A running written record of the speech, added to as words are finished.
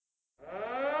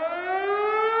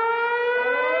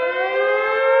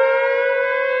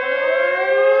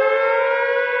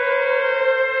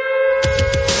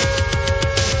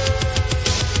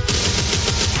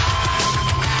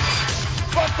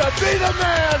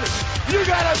You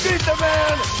gotta beat the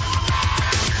man.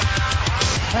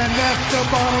 And that's the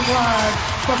bottom line,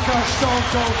 because Stone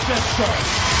Cold said so.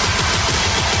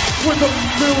 With a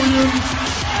million.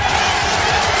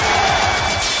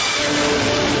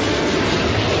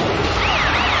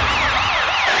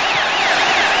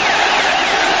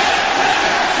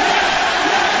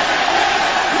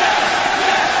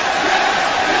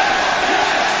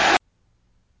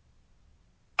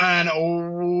 And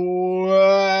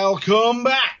welcome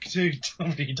back to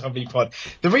WWE Pod.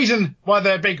 The reason why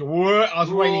they're big, I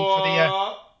was waiting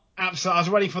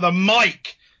for the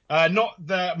mic,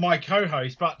 not my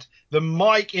co-host, but the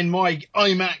mic in my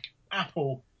iMac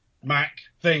Apple Mac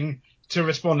thing to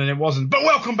respond, and it wasn't. But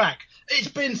welcome back. It's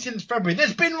been since February.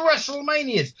 There's been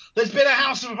WrestleManias. There's been a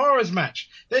House of Horrors match.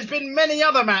 There's been many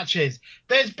other matches.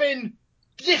 There's been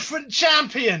different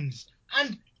champions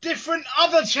and different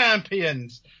other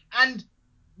champions. And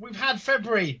we've had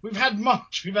February, we've had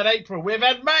March, we've had April, we've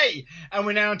had May, and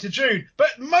we're now into June.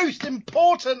 But most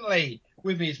importantly,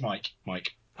 with me is Mike.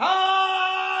 Mike.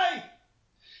 Hi!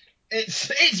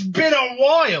 It's been a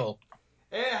while.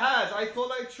 It has. I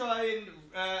thought I'd try and,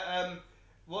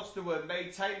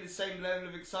 maintain the same level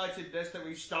of excitedness that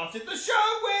we started the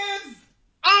show with!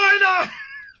 I know!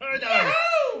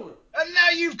 Yahoo! And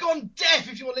now you've gone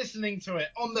deaf if you're listening to it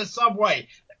on the subway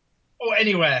or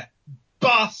anywhere.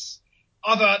 Bus,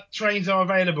 other trains are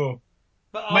available.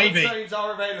 But other Maybe. trains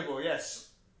are available, yes.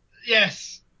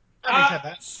 Yes. Having said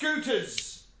that.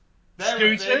 Scooters.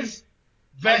 Scooters,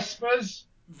 Vespers,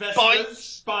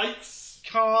 bikes,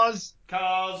 cars,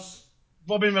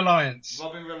 Robin Reliance,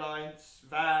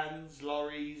 vans,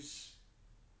 lorries.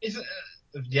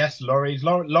 Yes, lorries.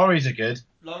 Lorries are good.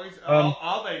 Lorries,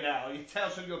 are they now? You tell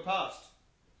us from your past.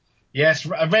 Yes,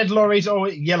 red lorries or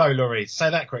yellow lorries. Say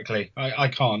that quickly. I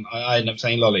can't. I end up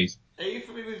saying lollies.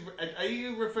 Are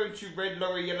you referring to red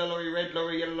lorry, yellow lorry, red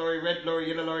lorry, yellow lorry, red lorry,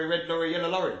 yellow lorry, red lorry, yellow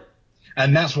lorry?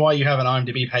 And that's why you have an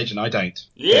IMDb page and I don't.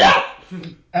 Yeah!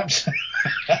 Absolutely.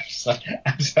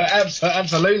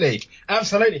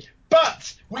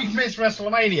 But we've missed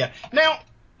WrestleMania. Now,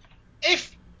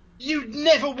 if you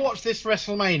never watched this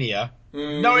WrestleMania,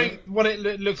 knowing what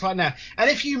it looks like now, and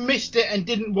if you missed it and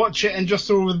didn't watch it and just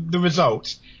saw the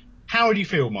results, how would you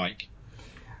feel, Mike?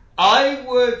 I think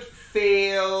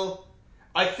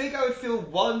I would feel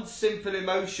one simple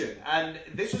emotion, and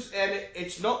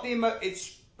it's not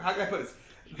how can I put this?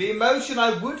 The emotion,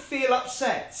 I would feel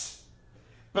upset,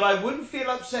 but I wouldn't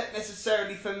feel upset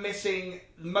necessarily for missing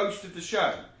most of the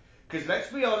show. Because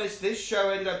let's be honest, this show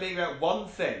ended up being about one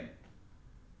thing.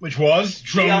 Which was?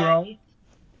 Drum roll.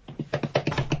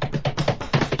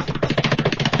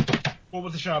 What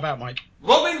was the show about, Mike?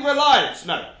 Robin Reliance.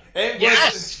 No.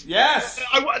 Yes!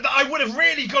 I would have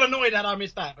really got annoyed had I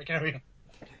missed that, but carry on.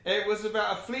 It was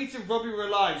about a fleet of Robin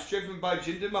Reliance driven by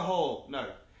Jinder Mahal. No.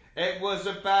 It was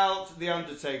about The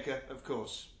Undertaker, of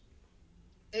course.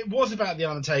 It was about The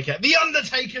Undertaker. The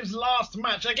Undertaker's last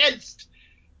match against...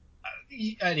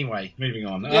 anyway, moving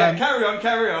on. Yeah,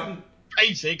 carry on.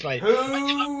 Basically.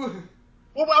 Who...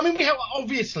 Well, I mean, we have,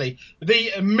 obviously,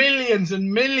 the millions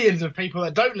and millions of people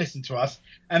that don't listen to us,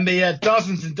 and the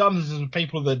dozens and dozens of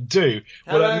people that do.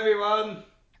 Hello, everyone.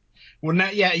 Well, now,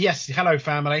 yes, hello,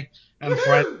 family and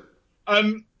friends.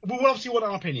 We'll obviously want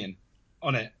our opinion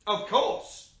on it. Of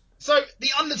course. So,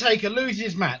 The Undertaker loses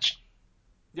his match.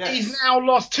 Yes. He's now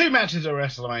lost 2 matches at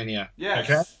WrestleMania.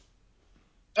 Yes.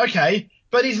 Okay,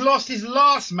 but he's lost his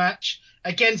last match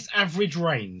against Average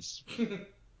Reigns.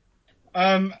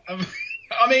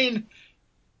 I mean,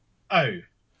 I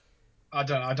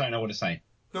don't know what to say.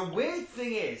 The weird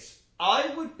thing is,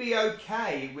 I would be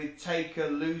okay with Taker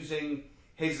losing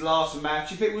his last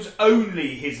match if it was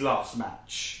only his last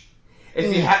match.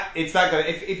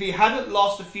 If he hadn't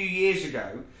lost a few years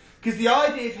ago, because the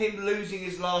idea of him losing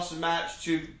his last match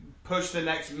to push the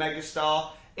next megastar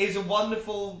is a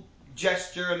wonderful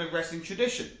gesture and a wrestling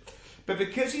tradition. But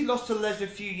because he lost to Lesnar a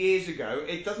few years ago,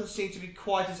 it doesn't seem to be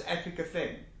quite as epic a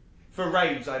thing. For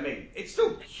Reigns, I mean. It's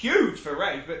still huge for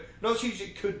Reigns, but not as huge as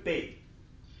it could be.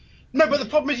 No, but the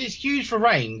problem is it's huge for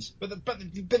Reigns. But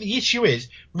the issue is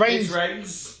Reigns. It's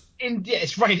Reigns.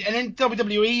 It's Reigns, and in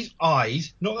WWE's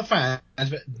eyes, not the fans,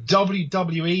 but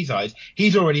WWE's eyes,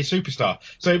 he's already a superstar.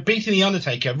 So beating The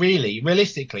Undertaker, really,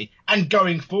 realistically, and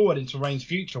going forward into Reigns'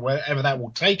 future, wherever that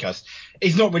will take us,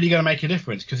 is not really going to make a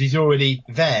difference because he's already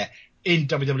there in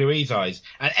WWE's eyes.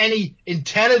 And any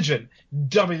intelligent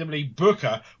WWE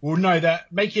booker will know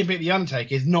that making him beat The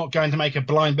Undertaker is not going to make a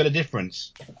blind bit of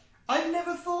difference. I've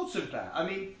never thought of that. I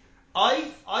mean, I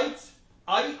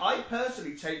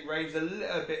personally take Reigns a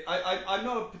little bit... I'm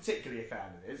not particularly a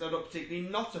fan of his. I'm not particularly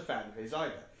not a fan of his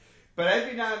either. But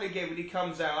every now and again when he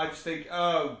comes out, I just think,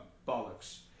 oh,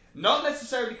 bollocks. Not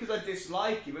necessarily because I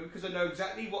dislike him, but because I know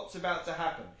exactly what's about to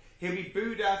happen. He'll be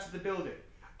booed out of the building.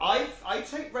 I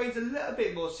take Reigns a little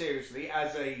bit more seriously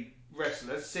as a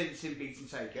wrestler since him beating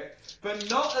Taker, but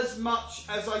not as much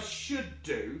as I should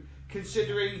do,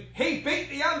 considering he beat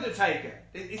The Undertaker.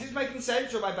 Is this making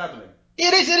sense, or am I babbling?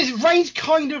 It is. Reigns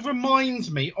kind of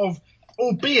reminds me of,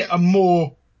 albeit a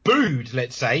more booed,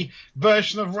 let's say,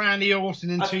 version of Randy Orton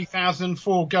in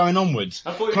 2004 going onwards.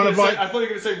 I thought you were going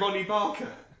to say Ronnie Barker.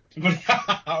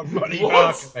 Ronnie What?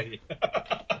 Barker, maybe.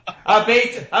 I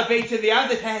beat The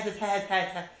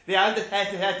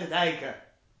Undertaker.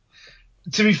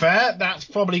 To be fair, that's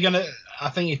probably gonna. I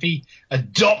think if he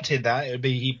adopted that,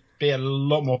 he'd be a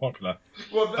lot more popular.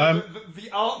 Well,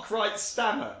 the Arkwright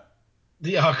stammer.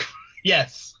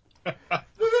 Yes. The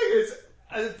thing is,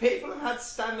 people have had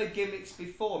stammer gimmicks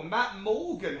before. Matt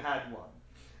Morgan had one,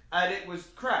 and it was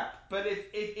crap. But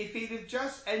if he'd have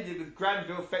just ended with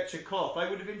Granville Fetcher Cloth, I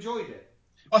would have enjoyed it.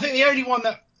 I think the only one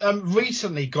that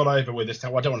recently got over with this,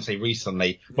 well, I don't want to say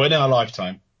recently, but in our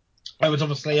lifetime, it was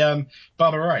obviously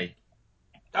Bubba Ray.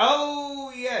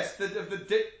 Oh yes, the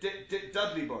Dick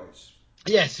Dudley boys.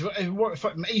 Yes,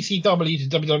 from ECW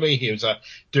to WWE, he was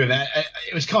doing that.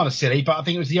 It was kind of silly, but I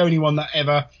think it was the only one that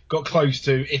ever got close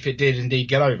to, if it did indeed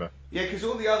get over. Yeah, because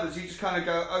all the others, you just kind of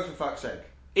go, oh, for fuck's sake.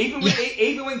 Even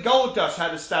when Goldust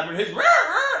had a stammer in his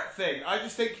thing, I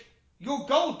just think, you're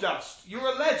Goldust. You're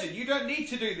a legend. You don't need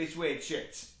to do this weird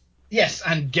shit. Yes,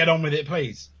 and get on with it,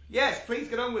 please. Yes, please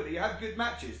get on with it. You have good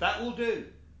matches. That will do.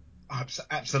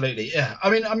 Absolutely, yeah. I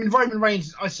mean, Roman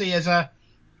Reigns, I see as a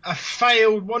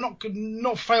failed, well,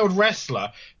 not failed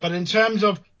wrestler, but in terms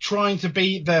of trying to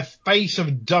be the face of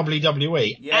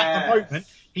WWE, at the moment,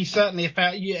 he's certainly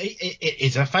it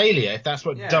is a failure, if that's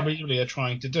what WWE are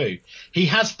trying to do. He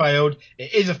has failed,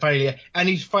 it is a failure, and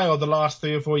he's failed the last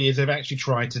 3 or 4 years they've actually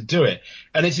tried to do it.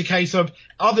 And it's a case of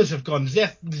others have gone,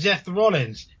 Seth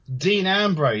Rollins, Dean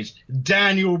Ambrose,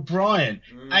 Daniel Bryan,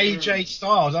 AJ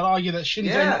Styles. I'd argue that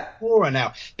Shinzo Nakamura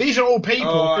now. These are all people.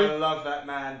 Oh, I love that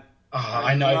man.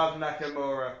 I know. I love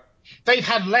Nakamura. They've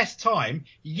had less time,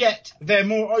 yet they're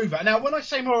more over. Now, when I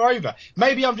say more over,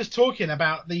 maybe I'm just talking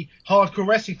about the hardcore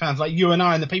wrestling fans like you and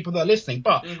I and the people that are listening,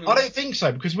 but I don't think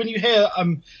so, because when you hear,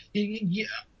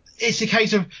 it's a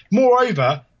case of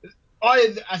moreover.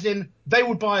 As in, they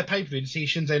would buy a pay-per-view to see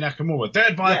Shinzo Nakamura.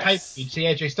 They'd buy a pay-per-view to see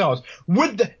AJ Styles.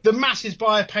 Would the masses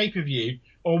buy a pay-per-view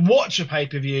or watch a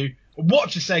pay-per-view or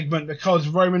watch a segment because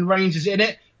Roman Reigns is in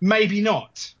it? Maybe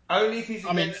not. Only if he's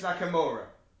against Nakamura.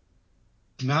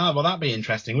 Nah, well, that'd be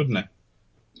interesting, wouldn't it?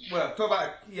 Well, talk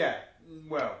about,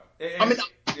 well. A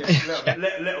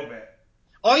little bit.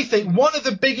 I think one of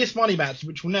the biggest money matches,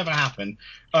 which will never happen,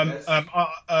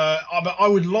 I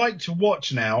would like to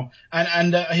watch now,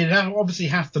 and he'd obviously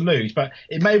have to lose, but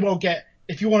it may well get,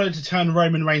 if you wanted to turn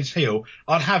Roman Reigns heel,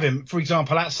 I'd have him, for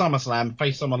example, at SummerSlam,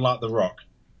 face someone like The Rock.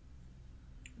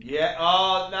 Yeah,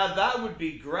 now that would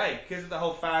be great, because of the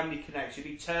whole family connection.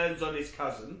 He turns on his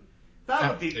cousin.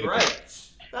 That would be great.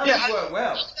 That would work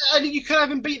well. And you could have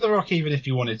him beat The Rock even if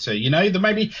you wanted to, then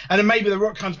maybe The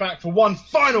Rock comes back for one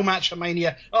final match at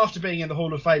Mania after being in the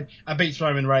Hall of Fame and beats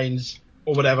Roman Reigns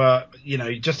or whatever,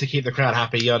 just to keep the crowd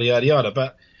happy, yada yada yada.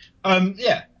 But I mean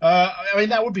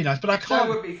that would be nice, but I can't.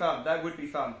 That would be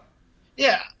fun.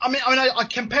 Yeah, I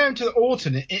compare him to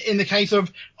Orton in the case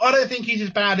of I don't think he's as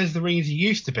bad as the Reigns he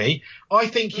used to be. I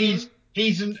think he's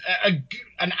an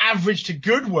average to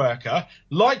good worker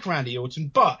like Randy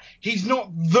Orton, but he's not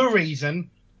the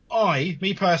reason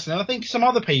me personally, and I think some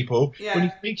other people, when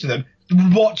you speak to them,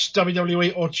 watch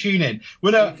WWE or tune in.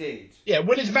 Indeed.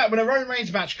 When a Roman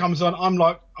Reigns match comes on, I'm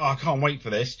like, I can't wait for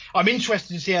this. I'm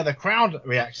interested to see how the crowd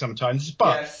reacts sometimes,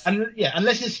 but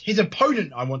unless it's his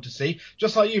opponent I want to see,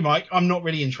 just like you, Mike, I'm not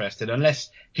really interested unless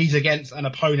he's against an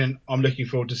opponent I'm looking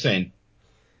forward to seeing.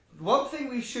 One thing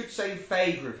we should say in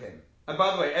favour of him, and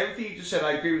by the way, everything you just said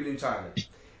I agree with entirely,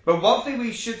 but one thing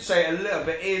we should say a little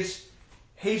bit is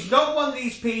he's not one of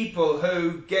these people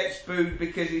who gets booed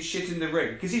because he's shit in the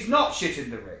ring, because he's not shit in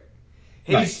the ring.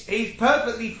 He's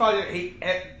perfectly fine.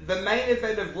 The main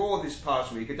event of Raw this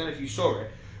past week, I don't know if you saw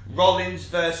it, Rollins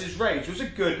versus Reigns, was a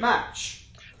good match.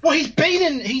 Well, he's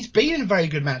been in very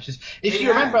good matches. If you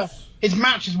remember, his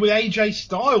matches with AJ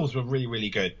Styles were really, really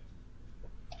good.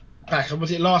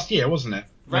 Was it last year, wasn't it?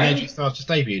 When AJ Styles just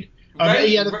debuted.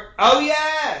 Oh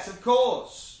yes, of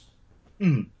course.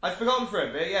 I'd forgotten for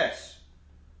a bit. Yes,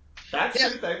 that's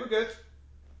true. They were good.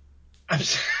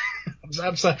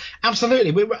 Absolutely,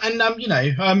 and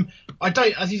I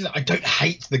don't, as you said, I don't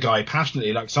hate the guy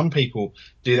passionately like some people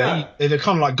do. They're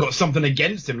kind of like got something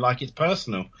against him, like it's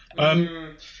personal.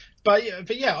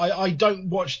 But yeah, I don't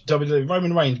watch WWE.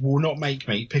 Roman Reigns will not make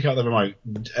me pick up the remote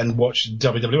and watch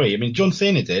WWE. I mean, John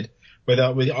Cena did.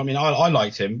 I mean, I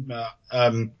liked him.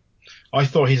 I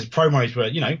thought his promos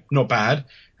were, not bad.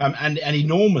 And he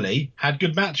normally had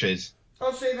good matches.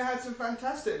 Oh, Cena had some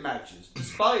fantastic matches,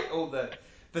 despite all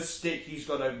the stick he's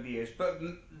got over the years. But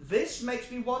this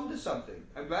makes me wonder something.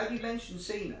 I'm glad you mentioned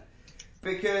Cena.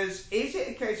 Because is it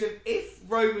a case of if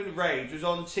Roman Reigns was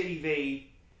on TV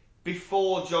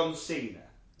before John Cena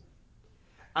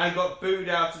and got booed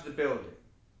out of the building,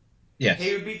 Yes.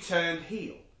 he would be turned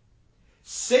heel.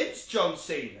 Since John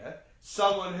Cena,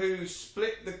 someone who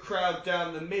split the crowd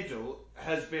down the middle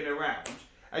has been around,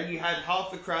 and you had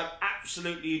half the crowd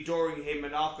absolutely adoring him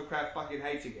and half the crowd fucking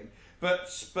hating him, but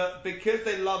because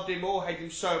they loved him or hated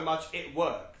him so much, it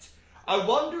worked. I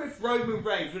wonder if Roman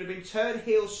Reigns would have been turned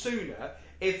heel sooner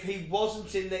if he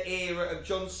wasn't in the era of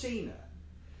John Cena.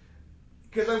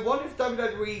 Because I wonder if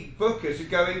WWE bookers are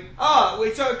going, well,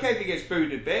 it's okay if he gets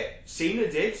booed a bit. Cena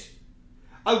did.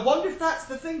 I wonder if that's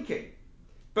the thinking.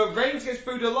 But Reigns gets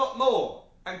booed a lot more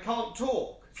and can't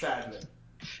talk, sadly.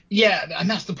 Yeah, and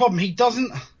that's the problem. He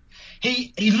doesn't.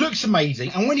 He looks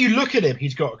amazing, and when you look at him,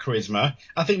 he's got charisma.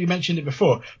 I think we mentioned it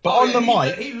before. But on the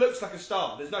mic, he looks like a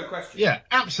star. There's no question. Yeah,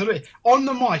 absolutely. On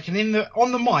the mic and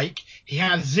on the mic, he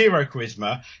has zero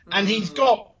charisma, and he's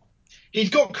got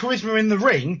charisma in the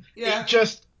ring. Yeah. It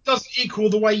just doesn't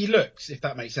equal the way he looks, if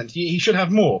that makes sense. He should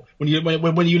have more when you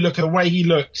look at the way he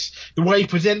looks, the way he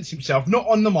presents himself, not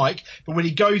on the mic, but when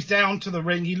he goes down to the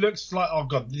ring, he looks like, oh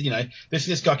god,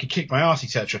 this guy could kick my ass,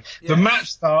 etc. Yes. The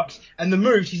match starts and the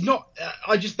moves. He's not.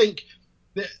 I just think.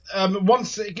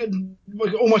 Once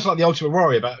almost like the Ultimate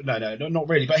Warrior, but no, not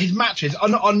really. But his matches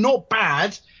are not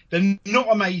bad. They're not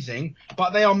amazing, but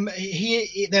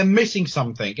they're missing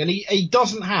something, and he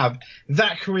doesn't have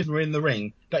that charisma in the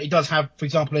ring that he does have, for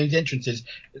example, in his entrances.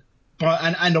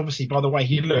 And obviously by the way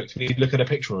he looks, when you look at a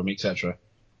picture of him, etc.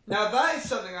 Now that is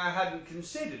something I hadn't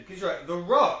considered, because right, The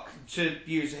Rock, to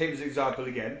use him as an example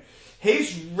again,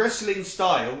 his wrestling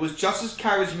style was just as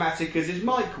charismatic as his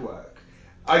mic work.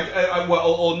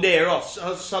 Or near us.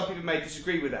 Some people may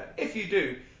disagree with that. If you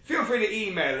do, feel free to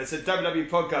email us at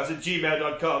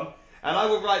www.podcast@gmail.com, and I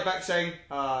will write back saying,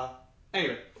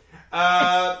 anyway.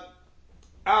 I'll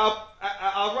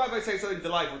write back saying something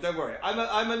delightful, don't worry.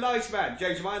 I'm a nice man.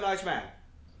 James, am I a nice man?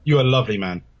 You're a lovely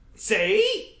man.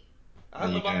 See?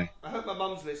 I hope my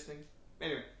mum's listening.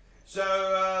 Anyway,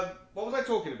 so what was I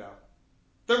talking about?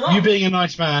 The Rock. You being a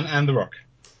nice man and The Rock.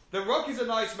 The Rock is a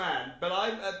nice man, but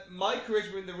my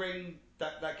charisma in the ring,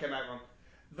 that came out wrong.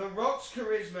 The Rock's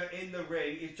charisma in the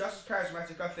ring is just as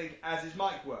charismatic, I think, as his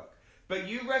mic work. But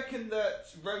you reckon that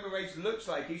Roman Reigns looks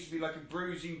like he should be like a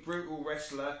bruising, brutal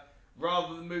wrestler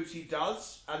rather than the moves he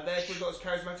does, and therefore not as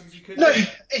charismatic as he could be? No,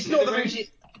 it's not the moves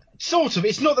sort of.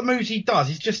 It's not the moves he does.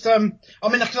 It's just,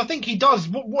 because I think he does,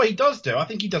 what he does do, I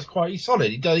think he does quite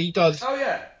solid. He does. Oh,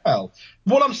 yeah. Well,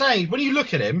 what I'm saying, when you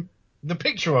look at him, the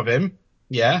picture of him,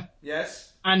 yeah. Yes.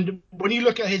 And when you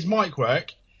look at his mic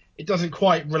work, it doesn't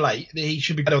quite relate. He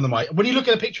should be better on the mic. When you look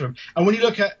at a picture of him, and when you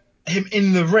look at him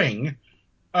in the ring,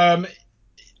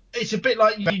 it's a bit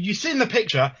like you see in the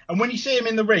picture, and when you see him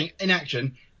in the ring in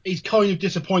action, he's kind of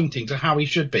disappointing to how he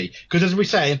should be. Because as we're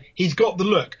saying, he's got the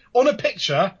look on a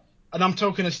picture. And I'm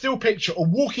talking a still picture or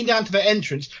walking down to the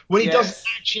entrance, when he doesn't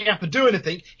actually have to do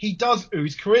anything, he does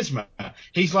ooze charisma.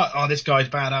 He's like, oh, this guy's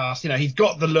badass. He's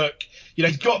got the look.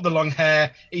 He's got the long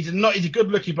hair. He's a good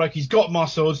looking bloke. He's got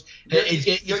muscles. You're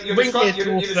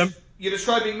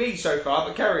describing me so far,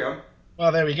 but carry on.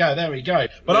 Well, there we go.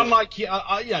 But unlike you,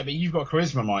 but you've got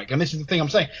charisma, Mike, and this is the thing I'm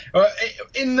saying.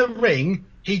 In the ring,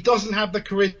 he doesn't have the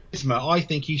charisma I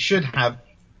think he should have.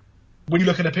 When you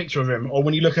look at a picture of him, or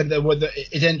when you look at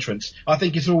his entrance, I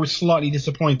think it's always slightly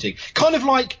disappointing. Kind of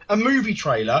like a movie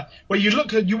trailer, where you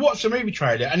watch a movie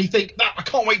trailer and you think, I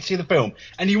can't wait to see the film,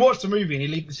 and you watch the movie and you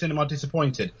leave the cinema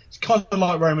disappointed. It's kind of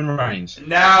like Roman Reigns.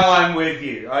 Now I'm with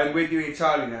you. I'm with you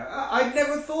entirely now. I'd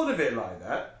never thought of it like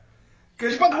that.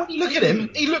 But when you look at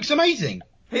him, he looks amazing.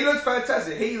 He looks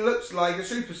fantastic. He looks like a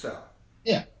superstar.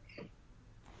 Yeah.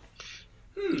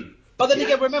 But then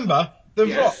again, remember, The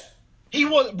Rock. He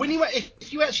was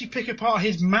if you actually pick apart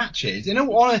his matches, in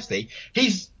all honesty,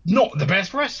 he's not the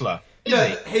best wrestler. Is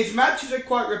he? His matches are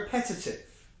quite repetitive.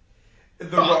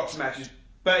 Rock's matches,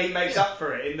 but he makes up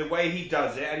for it in the way he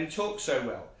does it, and he talks so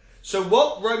well. So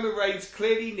what Roman Reigns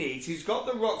clearly needs, he's got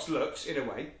The Rock's looks in a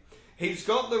way. He's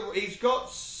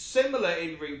got similar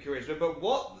in-ring charisma, but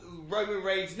what Roman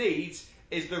Reigns needs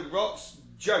is The Rock's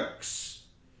jokes.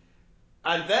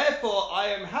 And therefore, I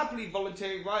am happily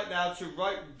volunteering right now to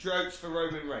write jokes for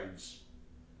Roman Reigns.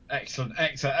 Excellent,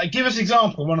 excellent. Give us an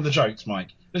example, one of the jokes, Mike.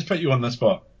 Let's put you on the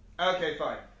spot. Okay,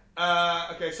 fine.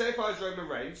 Okay, say if I was Roman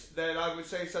Reigns, then I would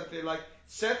say something like,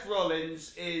 Seth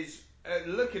Rollins is,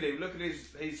 look at him, look at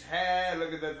his hair,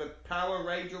 look at the Power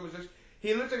Ranger.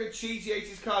 He looks like a cheesy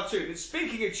 80s cartoon. And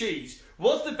speaking of cheese,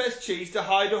 what's the best cheese to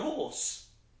hide a horse?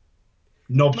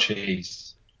 Knob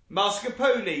cheese.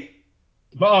 Mascarpone.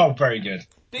 Oh, very good.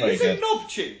 Did Very you say good. knob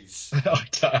cheese? I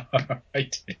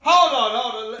did. Hold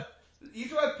on. You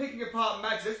talk about picking apart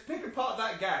magic. Let's pick apart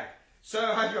that gag. So,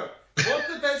 hang on.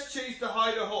 What's the best cheese to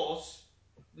hide a horse?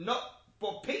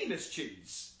 Penis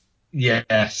cheese.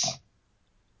 Yes.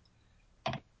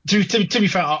 To be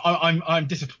fair, I'm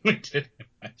disappointed in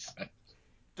myself.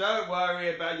 Don't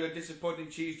worry about your disappointing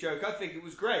cheese joke. I think it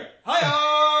was great.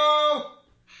 Hi-oh!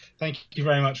 Thank you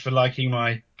very much for liking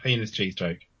my penis cheese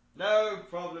joke. No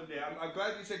problem, dear. I'm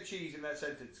glad you said cheese in that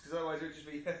sentence, because otherwise it would just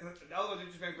be.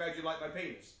 I'm glad you like my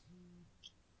penis.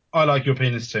 I like your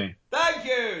penis too. Thank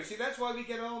you. See, that's why we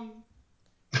get on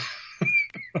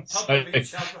top So, of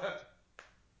each other.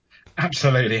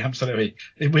 absolutely.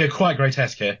 We are quite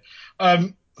grotesque here.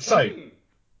 So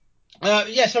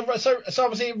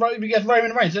obviously we get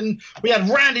Roman Reigns, and we had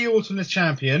Randy Orton as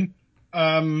champion.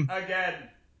 Again.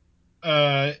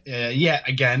 Yeah,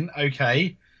 again.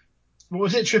 Okay. What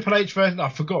was it? Triple H versus? I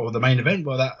forgot what the main event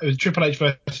was. It was Triple H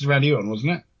versus Randy Orton,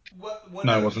 wasn't it?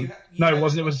 No, it wasn't. It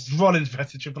wasn't. It was Rollins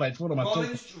versus Triple H. What am I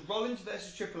talking? Rollins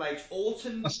versus Triple H.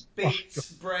 Orton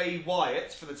beats Bray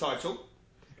Wyatt for the title.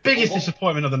 Biggest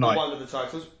disappointment of the night. One of the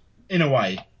titles. In a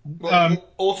way.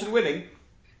 Orton winning.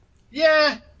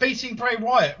 Yeah, beating Bray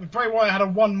Wyatt. Bray Wyatt had a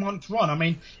 1 month run. I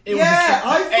mean, I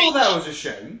thought that was a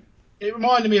shame. It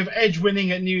reminded me of Edge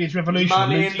winning at New Year's Revolution.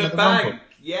 Money in the Bank.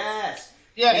 Yes.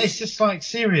 Yeah, it's just like,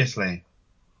 seriously.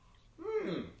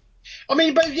 We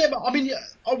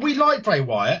like Bray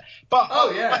Wyatt, but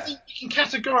I think we can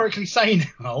categorically say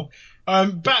now,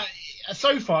 but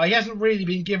so far he hasn't really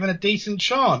been given a decent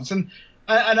chance. And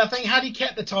I think had he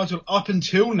kept the title up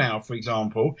until now, for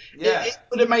example, it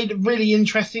would have made a really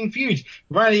interesting feud.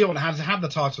 Randy Orton has had the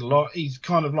title a lot. He's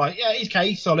kind of like,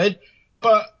 he's solid,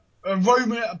 but I'm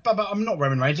not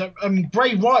Roman Reigns.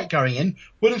 Bray Wyatt going in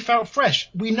would have felt fresh.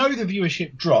 We know the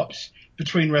viewership drops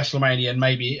between WrestleMania and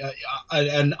maybe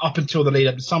and up until the lead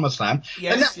up to SummerSlam.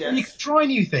 Yes. You can try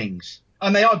new things.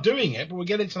 And they are doing it, but we'll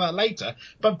get into that later.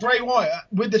 But Bray Wyatt,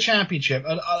 with the championship,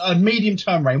 a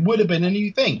medium-term reign would have been a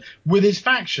new thing with his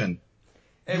faction.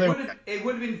 It would have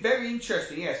been very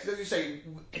interesting, yes. Because as you say,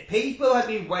 people have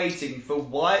been waiting for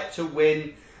Wyatt to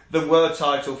win the world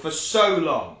title for so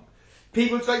long.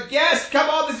 People would say, yes, come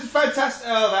on, this is fantastic.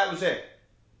 Oh, that was it.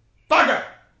 Bugger!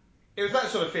 It was that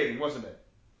sort of feeling, wasn't it?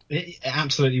 It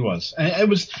absolutely was. And it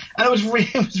was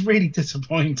really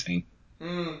disappointing.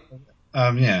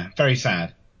 Very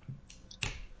sad.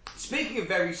 Speaking of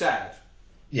very sad.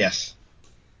 Yes.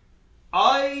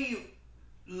 I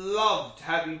loved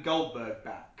having Goldberg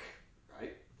back,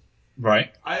 right?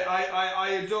 Right.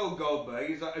 I adore Goldberg.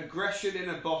 He's like aggression in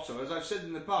a bottle. As I've said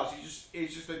in the past,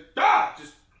 he's just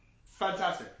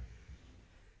fantastic.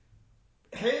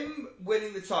 Him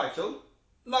winning the title,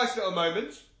 nice little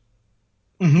moment.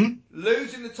 Mm-hmm.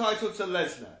 Losing the title to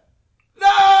Lesnar.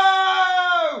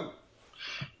 No!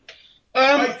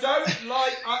 I don't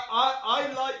like.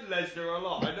 I like Lesnar a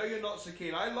lot. I know you're not so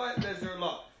keen. I like Lesnar a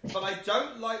lot, but I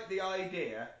don't like the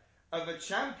idea of a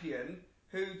champion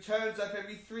who turns up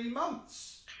every 3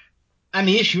 months. And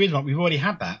the issue is, we've already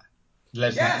had that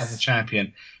Lesnar as a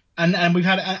champion, and we've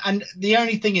had, and the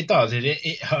only thing it does is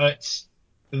it hurts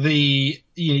in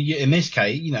this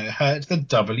case, it hurts the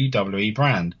WWE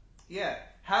brand. Yeah.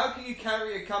 How can you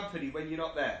carry a company when you're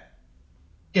not there?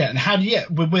 Yeah, and how do you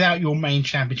without your main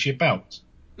championship belt?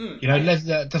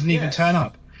 Lesnar doesn't even turn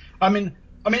up. I mean,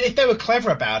 if they were clever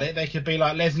about it, they could be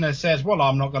like Lesnar says, "Well,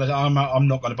 I'm not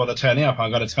gonna bother turning up. I'm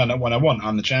gonna turn up when I want.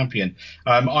 I'm the champion.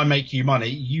 I make you money.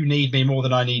 You need me more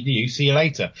than I need you. See you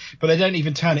later." But they don't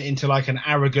even turn it into like an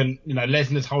arrogant,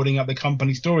 Lesnar's holding up the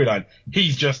company storyline.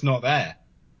 He's just not there.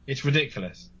 It's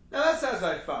ridiculous. Now that sounds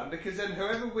like fun, because then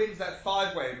whoever wins that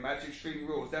 5-way match, Extreme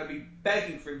Rules, they'll be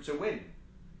begging for him to win.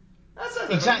 That sounds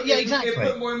exactly. It'd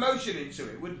put more emotion into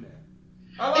it, wouldn't it?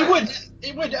 It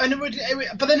would,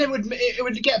 but then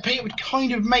it would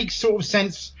kind of make sort of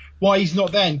sense why he's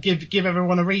not there and give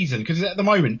everyone a reason, because at the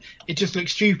moment it just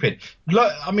looks stupid.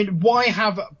 Look, why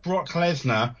have Brock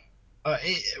Lesnar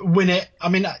win it?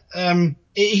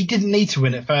 He didn't need to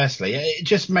win it. Firstly, it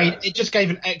just gave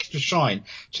an extra shine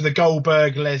to the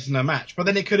Goldberg Lesnar match. But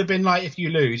then it could have been like, if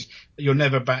you lose, you're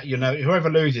never back. Whoever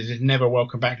loses is never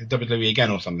welcome back to WWE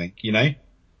again, or something.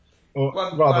 Or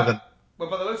by the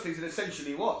looks of things, it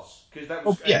essentially was, because that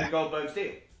was Goldberg's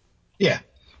deal. Yeah.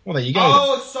 Well, there you go.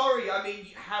 Oh, sorry. I mean,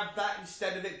 you have that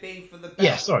instead of it being for the belt.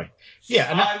 Yeah, sorry.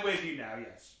 Yeah, I'm with you now.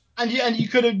 Yes. And you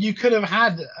could have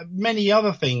had many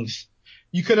other things.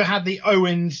 You could have had the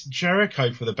Owens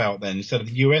Jericho for the belt then instead of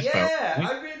the US belt. Yeah,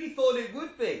 I really thought it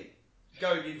would be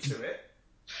going into it.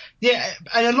 Yeah,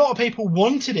 and a lot of people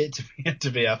wanted it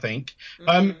to be. I think.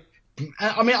 Mm.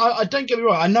 I mean, I don't get me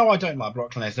wrong. I know I don't like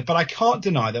Brock Lesnar, but I can't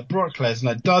deny that Brock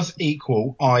Lesnar does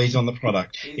equal eyes on the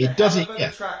product. He's a hell of an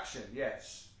attraction.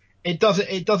 Yes. It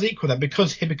does equal that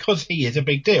because he is a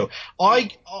big deal.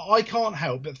 I can't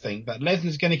help but think that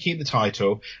Lesnar's going to keep the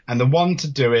title, and the one to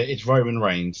do it is Roman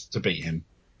Reigns to beat him.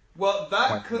 Well,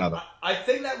 I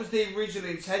think that was the original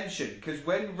intention, because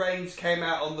when Reigns came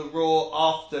out on the Raw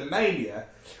after Mania,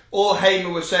 all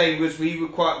Heyman was saying was we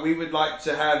would like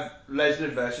to have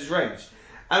Lesnar versus Reigns,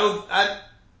 and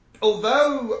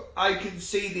although I can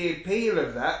see the appeal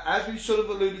of that, as we sort of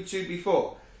alluded to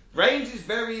before, Reigns is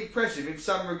very impressive in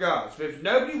some regards, but if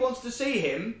nobody wants to see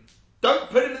him, don't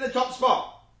put him in the top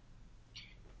spot.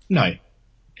 No,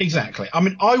 exactly. I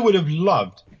mean, I would have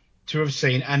loved to have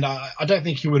seen, and I don't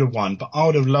think he would have won, but I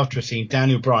would have loved to have seen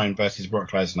Daniel Bryan versus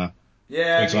Brock Lesnar,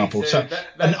 for example. So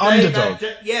an underdog.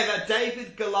 That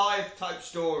David Goliath type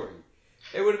story.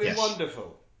 It would have been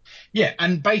wonderful. Yeah,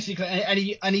 and basically,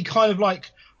 and he kind of like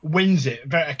wins it,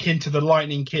 very akin to the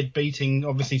Lightning Kid beating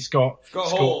obviously Scott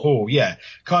Hall. Yeah,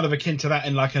 kind of akin to that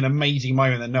in like an amazing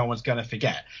moment that no one's going to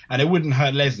forget. And it wouldn't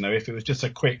hurt Lesnar if it was just a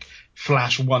quick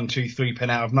flash 1, 2, 3 pin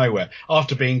out of nowhere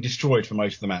after being destroyed for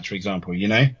most of the match, for example. You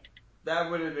know.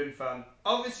 That would have been fun.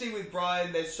 Obviously, with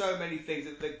Bryan, there's so many things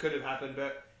that could have happened,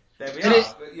 but there we are.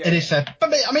 It is sad.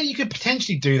 But I mean, you could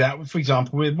potentially do that, for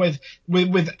example, with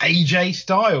AJ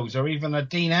Styles or even a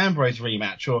Dean Ambrose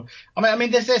rematch. Or I mean,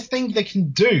 there's things they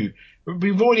can do.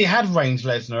 We've already had Reigns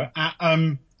Lesnar at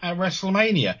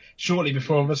WrestleMania shortly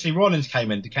before obviously Rollins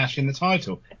came in to cash in the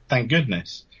title. Thank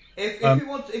goodness. If you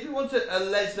want a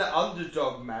Lesnar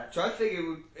underdog match, I think it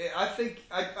would. I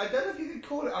don't know if you can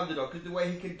call it underdog because of the way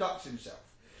he conducts himself,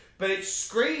 but it's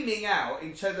screaming out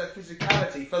in terms of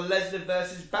physicality for Lesnar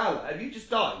versus Balor. Have you just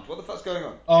died? What the fuck's going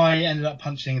on? I ended up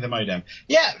punching the modem.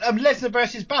 Yeah, Lesnar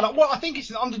versus Balor. Well, I think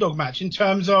it's an underdog match in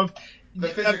terms of the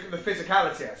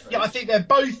physicality aspect. Yeah, I think they're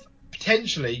both.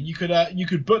 Potentially, you could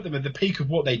put them at the peak of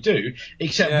what they do,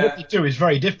 except what they do is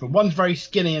very different. One's very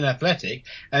skinny and athletic,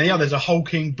 and the other's a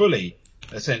hulking bully,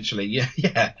 essentially.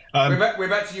 Yeah. We're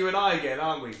back to you and I again,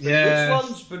 aren't we?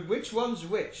 Which one's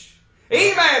which?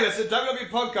 Email us at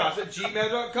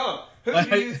www.podcast@gmail.com. Who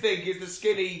do you think is the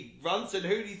skinny runt, and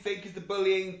who do you think is the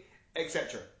bullying,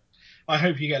 etc.? I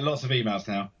hope you get lots of emails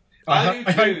now. I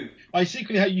do too. I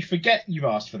secretly hope you forget you've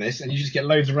asked for this and you just get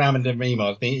loads of random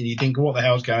emails and you think, what the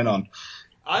hell's going on?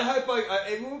 I hope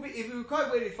it would be quite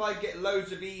weird if I get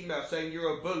loads of emails saying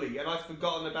you're a bully and I've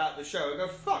forgotten about the show. I go,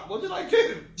 fuck, what did I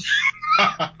do?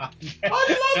 I'm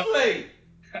lovely.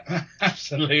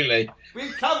 Absolutely.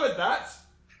 We've covered that.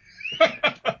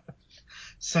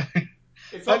 So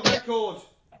it's on record.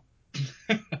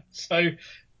 So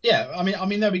yeah, I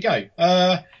mean there we go.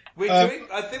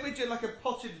 I think we're doing like a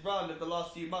potted run of the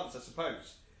last few months, I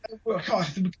suppose. We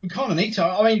kind of need to.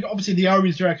 I mean, obviously the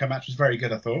Owens Jericho match was very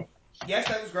good, I thought. Yes,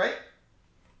 that was great.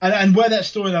 And where that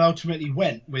storyline ultimately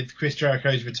went with Chris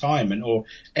Jericho's retirement or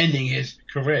ending his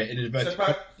career in inverted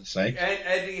commas, say.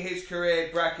 Ending his career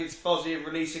brackets Fozzy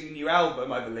releasing a new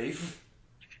album, I believe.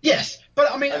 Yes,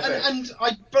 but I mean,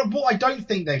 but what I don't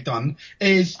think they've done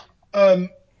is.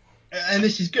 And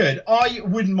this is good. I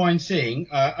wouldn't mind seeing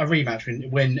a rematch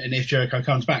when and if Jericho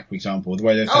comes back, for example. The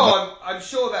way they've I'm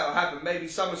sure that'll happen. Maybe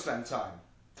SummerSlam time,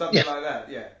 something like that.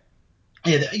 Yeah.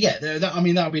 Yeah. I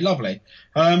mean, that would be lovely.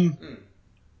 So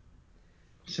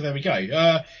there we go.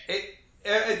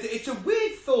 It's a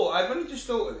weird thought. I've only just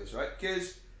thought of this, right?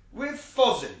 Because with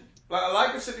Fozzy,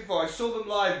 like I said before, I saw them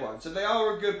live once, and they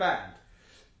are a good band.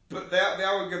 But they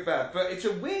are a good band. But it's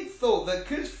a weird thought that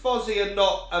because Fozzy are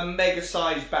not a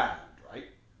mega-sized band, right?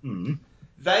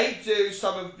 They do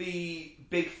some of the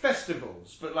big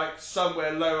festivals, but like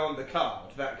somewhere low on the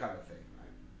card, that kind of thing, right?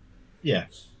 Yeah.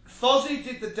 Fozzy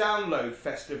did the Download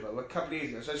Festival a couple of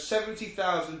years ago, so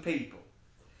 70,000 people.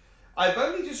 I've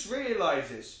only just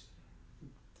realised this.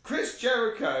 Chris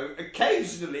Jericho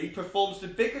occasionally performs to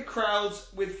bigger crowds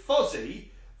with Fozzy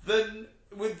than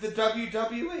with the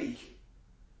WWE.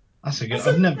 That's a good.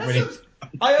 I've never really.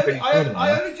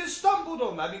 I only just stumbled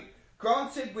on that. I mean,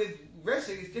 granted, with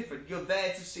wrestling it's different. You're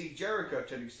there to see Jericho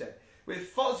to an extent.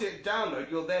 With Fozzy at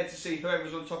Download, you're there to see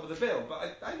whoever's on top of the bill.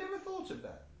 But I never thought of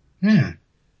that. Yeah.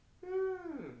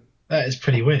 That is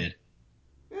pretty weird.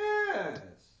 Yes.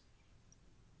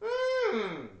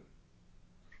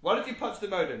 Why did you punch the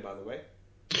modem, by the way?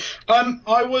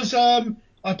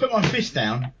 I put my fist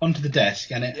down onto the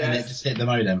desk and it just hit the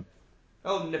modem.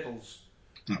 Oh, nipples.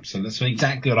 Absolutely, that's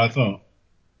exactly what I thought.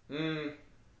 Anyway.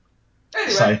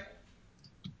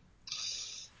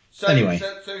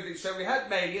 So we had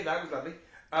Mania. That was lovely.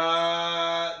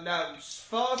 Now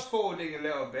fast forwarding a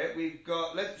little bit, we've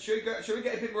got. Should we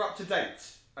get a bit more up to date?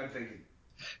 I'm thinking.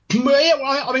 Yeah,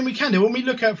 well, I mean, we can do when we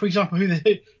look at, for example, who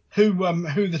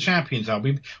the champions are.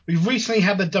 We've recently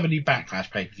had the WWE Backlash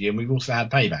pay-per-view, and we've also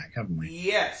had Payback, haven't we?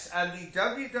 Yes, and the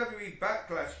WWE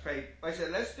Backlash pay. I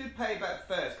said let's do Payback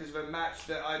first because of a match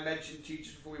that I mentioned to you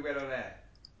just before we went on air.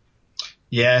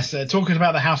 Yes, talking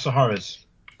about the House of Horrors.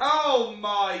 Oh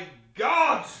my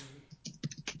God!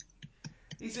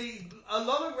 You see, a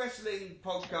lot of wrestling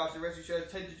podcasts and wrestling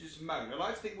shows tend to just moan. I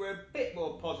like to think we're a bit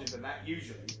more positive than that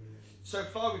usually. So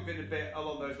far we've been a bit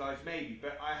along those lines maybe,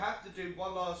 but I have to do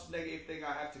one last negative thing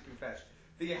I have to confess.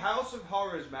 The House of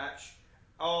Horrors match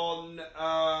on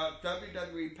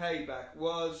WWE Payback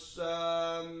was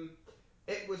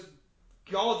it was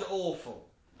god awful.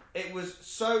 It was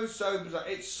so bizarre.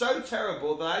 It's so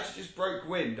terrible that I actually just broke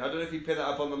wind. I don't know if you picked that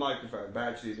up on the microphone, but I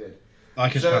actually did. I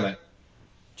can smell it.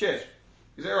 Cheers.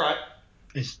 Is it alright?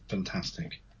 It's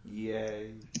fantastic.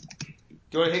 Yay. Do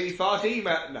you want to hear me farty?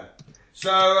 No. So,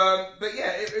 but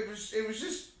yeah, it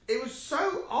was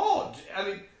so odd. I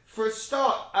mean, for a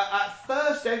start, at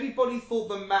first everybody thought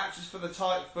the match was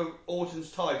for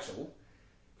Orton's title.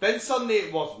 Then suddenly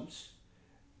it wasn't.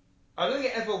 I don't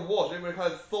think it ever was. Everyone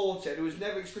kind of thought it. It was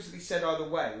never explicitly said either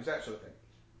way. It was that sort of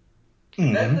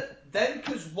thing. Mm-hmm. Then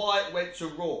because Wyatt went to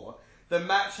Raw, the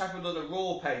match happened on a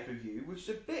Raw pay-per-view, which is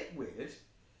a bit weird.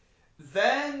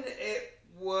 Then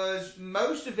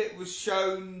most of it was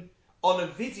shown on a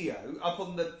video up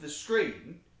on the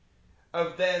screen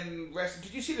of them wrestling.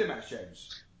 Did you see the match,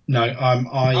 James? No,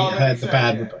 I heard the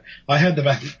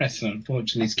bad press and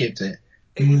unfortunately skipped it.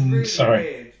 It was really sorry.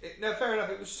 weird. No, fair enough.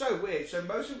 It was so weird. So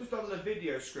most of it was done on a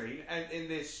video screen and in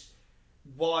this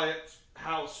Wyatt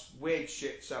house weird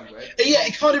shit somewhere. Yeah,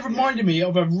 it kind of reminded me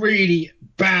of a really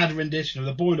bad rendition of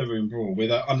the Boiler Room Brawl with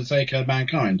Undertaker and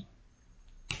Mankind.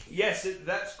 Yes,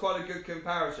 that's quite a good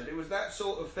comparison. It was that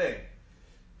sort of thing.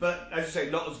 But, as you say,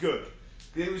 not as good.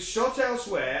 It was shot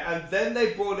elsewhere, and then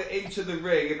they brought it into the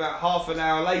ring about half an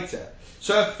hour later.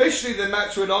 So officially the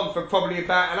match went on for probably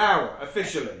about an hour,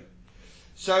 officially.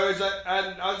 So,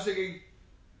 and I was thinking,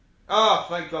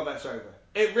 thank God that's over.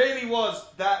 It really was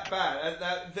that bad.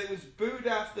 And it was booed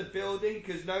out of the building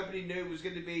because nobody knew it was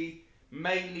going to be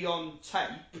mainly on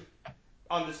tape,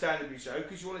 understandably so,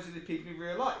 because you want to see the people in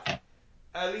real life.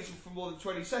 At least for more than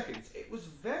 20 seconds. It was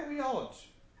very odd.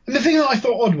 And the thing that I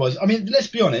thought odd was, I mean, let's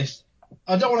be honest,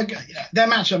 I don't want to go, their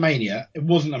match at Mania, it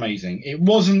wasn't amazing.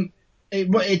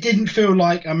 It didn't feel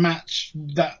like a match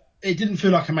it didn't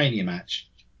feel like a Mania match.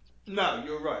 No,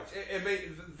 you're right. I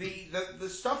mean, the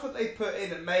stuff that they put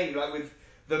in at Mania, like with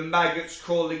the maggots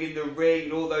crawling in the ring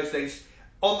and all those things,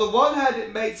 on the one hand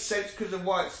it made sense because of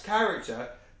Wyatt's character,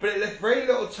 but it left very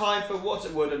little time for what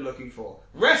it would I'm looking for.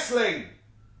 Wrestling!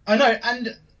 I know, and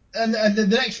the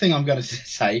next thing I'm going to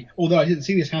say, although I didn't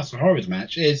see this House of Horrors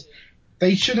match, is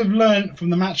they should have learned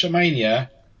from the match at Mania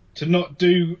to not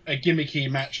do a gimmicky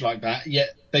match like that, yet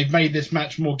they've made this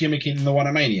match more gimmicky than the one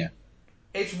at Mania.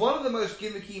 It's one of the most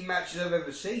gimmicky matches I've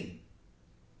ever seen.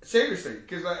 Seriously,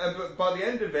 because by the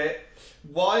end of it,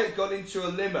 Wyatt got into a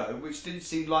limo, which didn't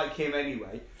seem like him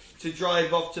anyway, to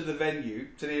drive off to the venue,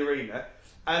 to the arena,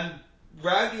 and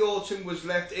Randy Orton was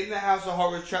left in the House of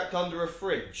Horrors trapped under a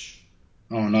fridge.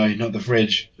 Oh no, not the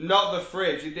fridge. Not the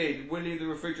fridge, indeed. Willie the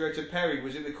Refrigerator Perry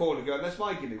was in the corner going, that's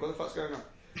my gimmick, what the fuck's going on?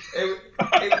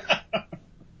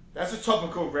 That's a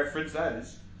topical reference, that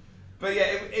is. But yeah,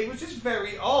 it was just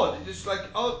very odd. It just like,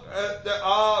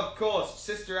 of course,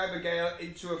 Sister Abigail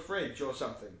into a fridge or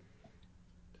something.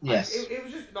 Yes. It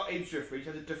was just not into a fridge,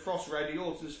 it had to defrost Randy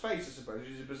Orton's face, I suppose,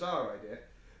 which is a bizarre idea.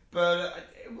 But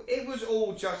it was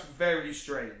all just very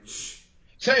strange.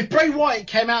 So if Bray Wyatt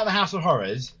came out of the House of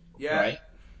Horrors, right,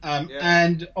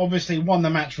 and obviously won the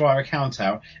match via a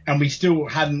count-out, and we still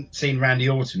hadn't seen Randy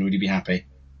Orton, would you be happy?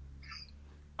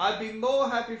 I'd be more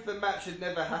happy if the match had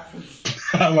never happened.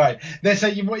 Right.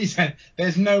 What you said,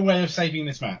 there's no way of saving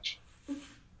this match.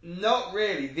 Not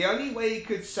really. The only way you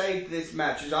could save this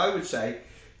match is, I would say,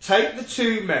 take the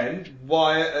two men,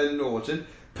 Wyatt and Orton,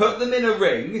 put them in a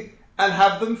ring, and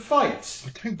have them fight.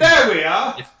 There we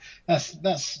are!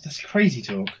 That's crazy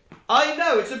talk. I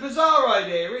know, it's a bizarre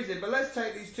idea, isn't it? But let's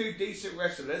take these two decent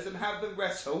wrestlers and have them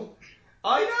wrestle.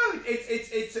 I know,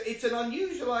 it's an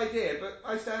unusual idea, but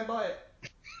I stand by it.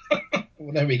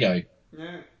 Well, there we go.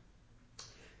 Yeah.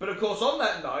 But of course, on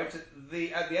that night,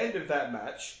 at the end of that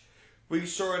match, we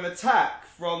saw an attack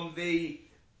from the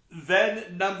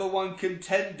then number one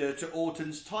contender to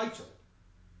Orton's title,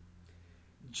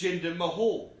 Jinder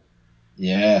Mahal.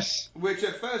 Yes. Which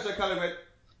at first I kind of went,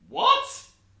 what?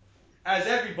 As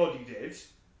everybody did.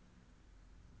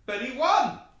 But he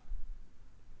won.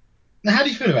 Now, how do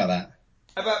you feel about that?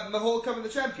 About Mahal becoming the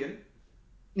champion?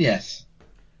 Yes.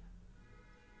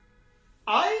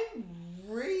 I'm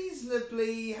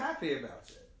reasonably happy about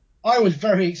it. I was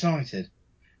very excited.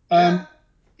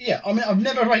 Yeah, I mean, I've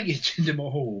never rated Jinder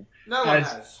Mahal No one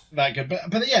as has. that good,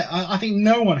 but yeah, I think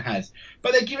no one has.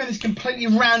 But they're giving this completely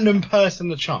random person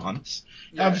a chance.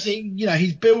 Yes. Obviously,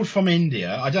 he's billed from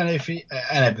India. I don't know if he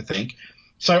and everything.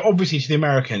 So obviously, to the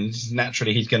Americans,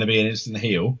 naturally, he's going to be an instant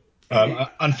heel.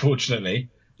 Unfortunately,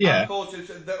 yeah.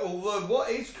 Unfortunately, although what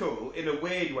is cool in a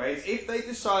weird way is if they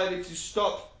decided to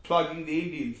stop plugging the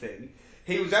Indian thing,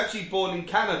 he was actually born in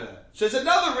Canada. So it's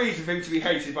another reason for him to be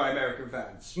hated by American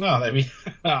fans. No, there we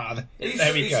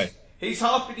go. He's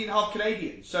half Indian, half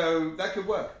Canadian, so that could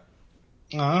work.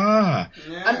 Yeah.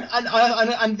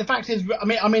 And the fact is,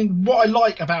 I mean, what I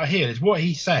like about here is what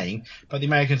he's saying, but the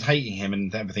Americans hating him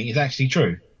and everything is actually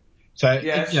true. So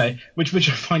yes. which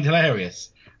I find hilarious.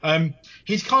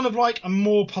 He's kind of like a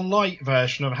more polite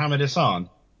version of Hamid Hassan.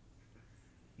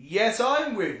 Yes,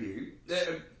 I'm with you.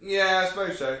 Yeah, I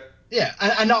suppose so. Yeah,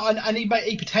 and he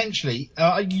potentially,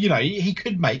 he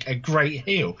could make a great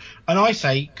heel, and I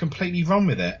say completely run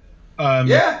with it.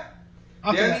 Yeah.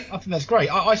 I think that's great.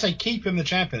 I say keep him the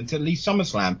champion to at least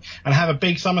SummerSlam and have a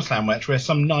big SummerSlam match where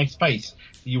some nice base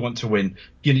you want to win,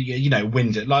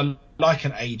 wins it like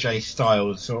an AJ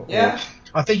Styles or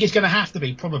I think it's going to have to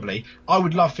be probably. I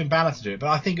would love Finn Balor to do it, but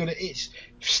I think it's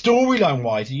storyline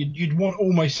wise, you'd want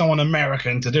almost someone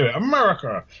American to do it.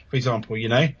 America, for example,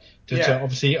 to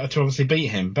obviously beat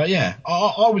him. But yeah,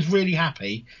 I was really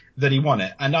happy that he won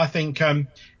it, and I think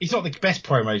he's not the best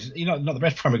promos, not the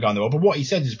best promo guy in the world, but what he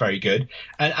said is very good,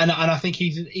 and I think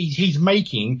he's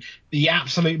making the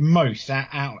absolute most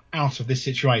out of this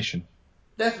situation.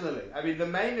 Definitely. I mean, the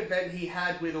main event he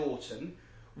had with Orton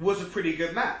was a pretty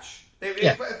good match.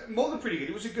 More than pretty good.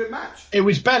 It was a good match. It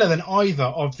was better than either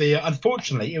of the.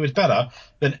 Unfortunately, it was better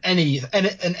than any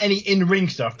in-ring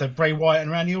stuff that Bray Wyatt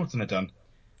and Randy Orton had done.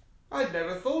 I'd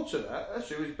never thought of that.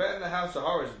 Actually, it was better than the House of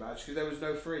Horrors match because there was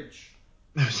no fridge.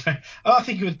 I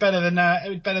think it was better than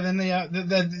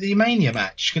the Mania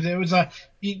match because it was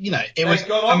it was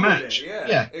a match.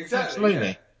 Yeah, exactly.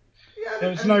 Absolutely. Yeah, there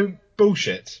was no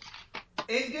bullshit.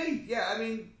 Indeed, yeah. I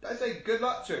mean, I say good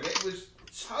luck to him. It was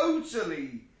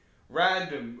totally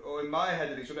random, or in my head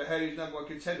at least, when I heard he was number one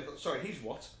contender, I thought, sorry, he's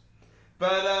what?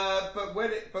 But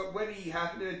when he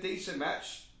happened in a decent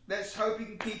match, let's hope he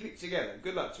can keep it together.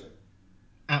 Good luck to him.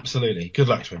 Absolutely, good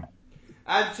luck to him.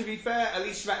 And to be fair, at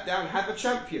least SmackDown have a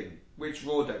champion, which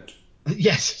Raw don't.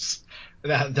 Yes,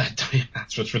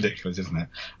 that's what's ridiculous, isn't it?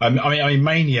 I mean,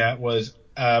 Mania was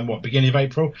beginning of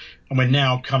April, and we're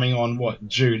now coming on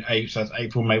June 8th. So that's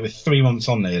April, May. We're 3 months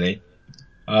on nearly,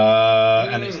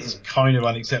 and it's kind of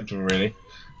unacceptable, really.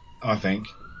 I think.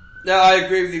 No, I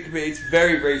agree with you completely. It's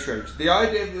very, very strange. The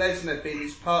idea of Lesnar being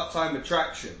this part-time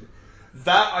attraction,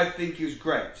 that I think is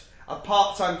great. A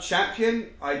part-time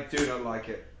champion, I do not like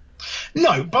it.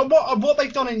 No, but what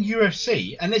they've done in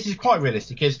UFC, and this is quite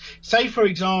realistic, is say for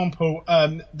example,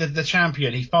 the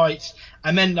champion he fights,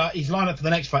 and then he's lined up for the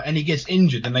next fight, and he gets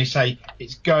injured, and they say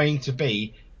it's going to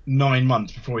be 9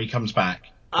 months before he comes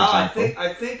back. I think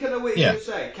I know what you're going to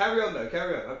say. Carry on though.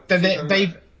 Carry on.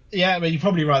 Yeah, but you're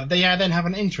probably right. They then have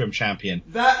an interim champion.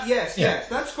 Yes,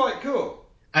 that's quite cool.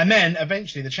 And then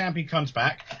eventually the champion comes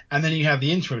back, and then you have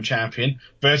the interim champion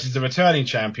versus the returning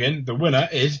champion. The winner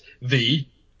is the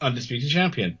undisputed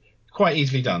champion. Quite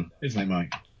easily done, isn't it,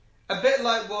 Mike? A bit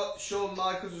like what Shawn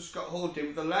Michaels and Scott Hall did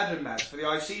with the ladder match for the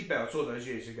IC belt all those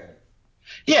years ago.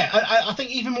 Yeah, I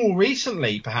think even more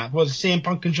recently, perhaps, was CM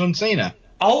Punk and John Cena.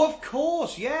 Oh, of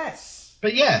course, yes.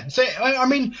 But yeah, so I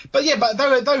mean, but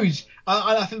those,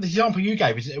 I think the example you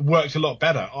gave it worked a lot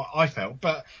better. I felt,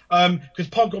 but because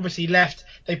Punk obviously left,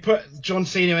 they put John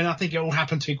Cena in. I think it all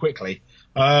happened too quickly.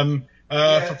 From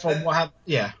what happened,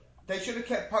 yeah. They should have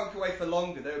kept Punk away for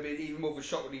longer. There would be even more of a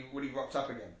shock when he rocked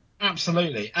up again.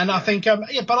 Absolutely, and I think,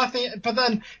 but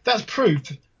then that's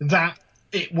proof that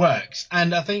it works,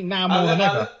 and I think now more than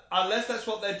ever. Unless that's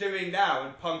what they're doing now,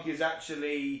 and Punk is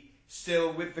actually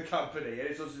still with the company, and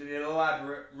it's also an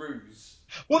elaborate ruse.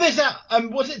 Well, there's that.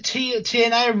 Was it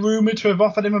TNA rumoured to have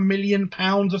offered him £1 million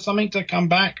or something to come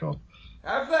back? Or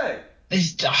have they?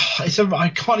 I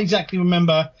can't exactly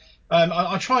remember.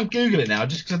 I'll try and Google it now,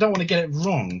 just because I don't want to get it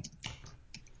wrong.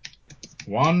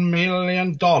 $1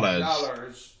 million.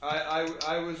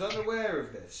 I was unaware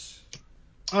of this.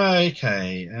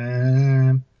 Okay.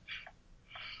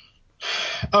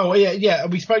 Oh yeah.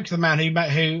 We spoke to the man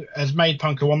who has made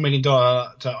Punk a $1 million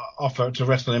to offer to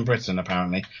wrestle in Britain.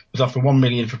 Apparently, was offered $1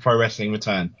 million for Pro Wrestling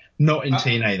Return, not in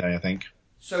TNA though. I think.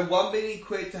 So £1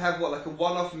 million to have what, like a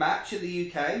one-off match in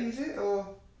the UK? Is it or?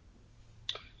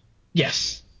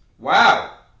 Yes.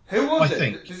 Wow. Who was I it?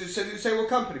 think. Does it say what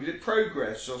company? Was it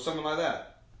Progress or something like that?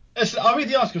 I read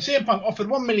the article. CM Punk offered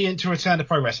 $1 million to return to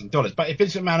pro wrestling dollars, but if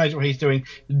Vince McMahon knows what he's doing,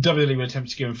 WWE will attempt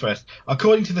to give him first.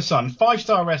 According to the Sun, Five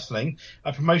Star Wrestling,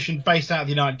 a promotion based out of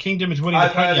the United Kingdom, is willing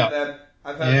to pony up.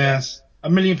 I've heard Yes,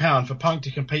 £1 million for Punk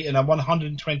to compete in a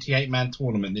 128-man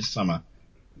tournament this summer.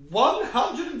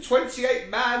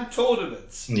 128-man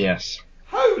tournaments. Yes.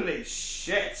 Holy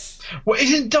shit! Well,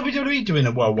 isn't WWE doing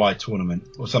a worldwide tournament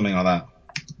or something like that?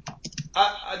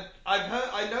 I've heard.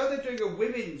 I know they're doing a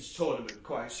women's tournament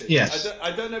quite soon. Yes.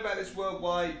 I don't know about this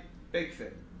worldwide big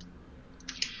thing.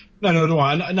 No, do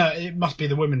I? No, it must be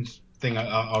the women's thing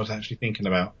I was actually thinking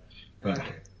about. But,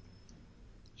 Okay.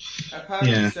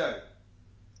 Apparently yeah. so.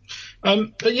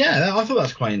 But yeah, I thought that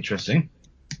was quite interesting.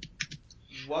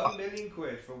 £1 million for.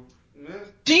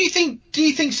 Do you think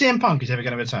CM Punk is ever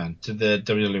going to return to the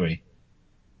WWE?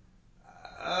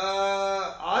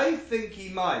 I think he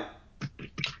might.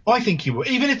 I think he will.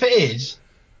 Even if it is,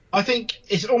 I think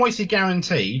it's almost a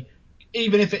guarantee.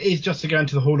 Even if it is just to go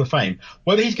into the Hall of Fame,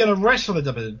 whether he's going to wrestle the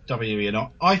WWE or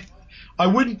not, I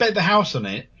wouldn't bet the house on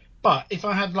it. But if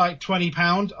I had like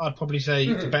 £20, I'd probably say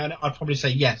to bet on it. I'd probably say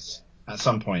yes at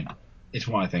some point. It's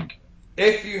what I think.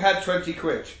 If you had 20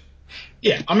 quid.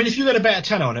 Yeah, I mean, if you had a bet a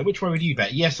tenner on it, which way would you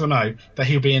bet? Yes or no that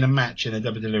he'll be in a match in the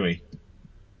WWE?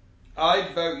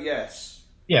 I'd vote yes.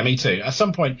 Yeah, me too. At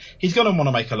some point, he's going to want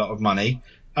to make a lot of money.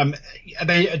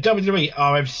 WWE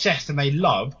are obsessed and they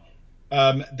love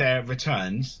their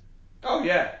returns. Oh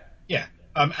yeah. Yeah.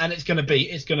 And it's going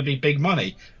to be big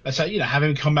money. So have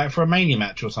him come back for a Mania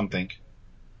match or something.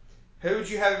 Who would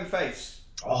you have him face?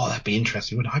 Oh, that'd be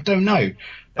interesting. Wouldn't it? I don't know.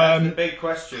 That's the big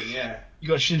question. Yeah. You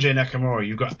got Shinji Nakamura.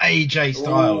 You've got AJ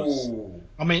Styles. Ooh.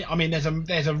 I mean, there's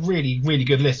a really, really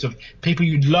good list of people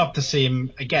you'd love to see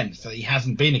him against that he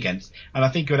hasn't been against, and I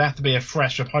think it would have to be a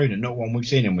fresh opponent, not one we've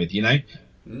seen him with.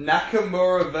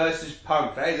 Nakamura versus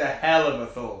Punk. That is a hell of a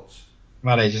thought.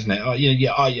 That is, isn't it? Oh,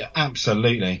 yeah,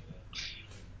 absolutely.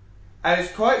 And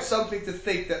it's quite something to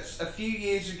think that a few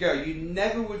years ago you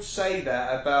never would say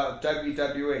that about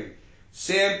WWE.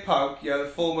 CM Punk,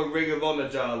 the former Ring of Honor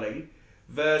darling,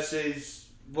 versus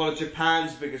one of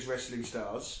Japan's biggest wrestling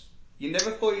stars. You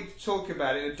never thought you'd talk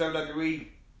about it in a WWE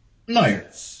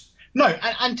sense. No,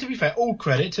 and to be fair, all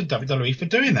credit to WWE for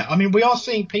doing that. I mean, we are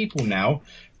seeing people now.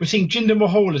 We're seeing Jinder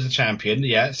Mahal as a champion.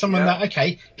 Yeah, someone that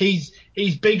he's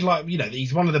big, like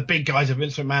he's one of the big guys that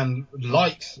Vince McMahon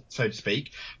likes, so to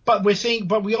speak. But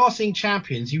we are seeing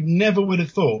champions you never would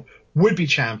have thought would be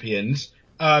champions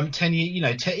 10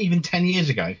 years, even 10 years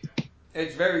ago.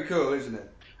 It's very cool, isn't it?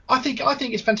 I think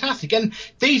it's fantastic, and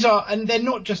they're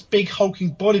not just big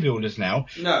hulking bodybuilders now.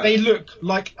 No. They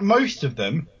most of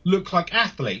them look like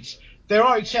athletes. There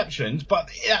are exceptions, but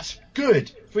that's good.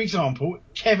 For example,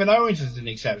 Kevin Owens is an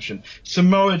exception.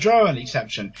 Samoa Joe an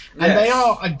exception, and they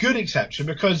are a good exception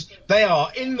because they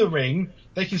are in the ring.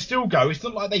 They can still go. It's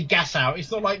not like they gas out.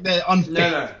 It's not like they're unfit.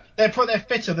 No. They're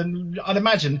fitter than I'd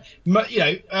imagine.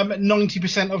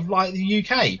 90% of the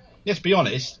UK. Let's be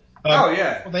honest.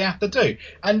 What they have to do.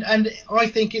 And I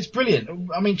think it's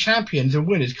brilliant. I mean, champions and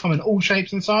winners come in all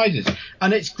shapes and sizes.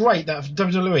 And it's great that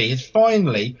WWE has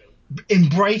finally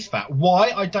embraced that.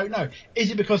 Why? I don't know.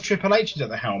 Is it because Triple H is at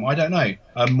the helm? I don't know.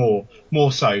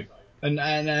 More so. And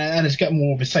it's getting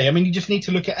more of a say. I mean, you just need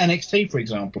to look at NXT, for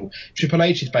example. Triple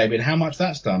H's baby and how much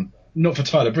that's done. Not for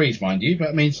Tyler Breeze, mind you, but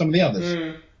I mean some of the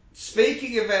others.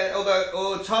 Speaking of it,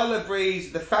 although Tyler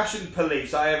Breeze, the Fashion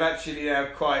Police, I've actually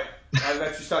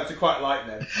started to quite like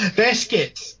them. Their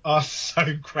skits are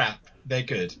so crap. They're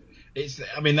good.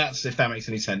 That's if that makes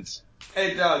any sense.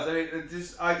 It does. I mean, I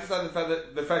just like the fact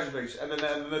that the Fashion Police, and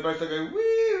then they both go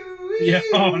woo. Yeah.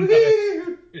 Oh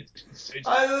no.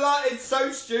 It's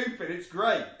so stupid. It's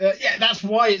great. Yeah, that's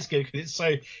why it's good. Because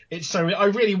it's so. I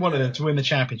really wanted them to win the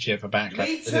championship for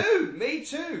Backlash. Me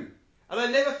too. And I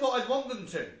never thought I'd want them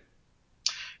to.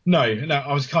 No,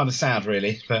 I was kind of sad,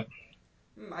 really, but.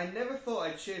 I never thought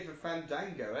I'd cheer for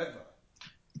Fandango ever.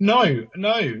 No,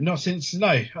 not since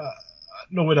nor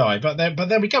would I. But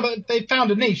there we go. But they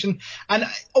found a niche, and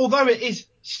although it is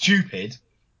stupid,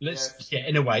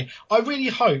 in a way, I really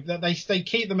hope that they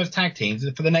keep them as tag teams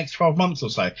for the next 12 months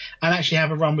or so, and actually have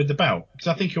a run with the belt because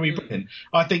I think it'll be brilliant.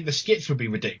 I think the skits would be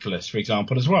ridiculous, for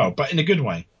example, as well, but in a good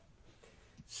way.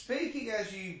 Speaking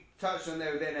as you touched on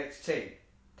there with NXT.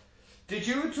 Did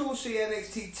you at all see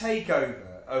NXT TakeOver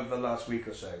over the last week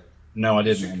or so? No, I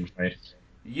didn't, I'm afraid.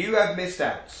 You have missed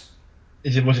out.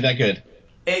 Was it that good?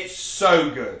 It's so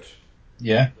good.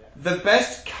 Yeah. The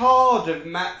best card of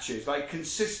matches, like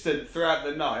consistent throughout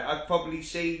the night, I've probably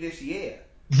seen this year.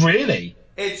 Really?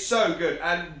 It's so good.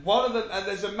 And one of them, and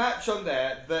there's a match on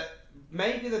there that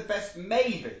maybe the best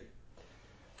match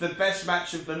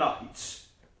of the night.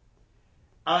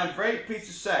 And I'm very pleased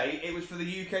to say it was for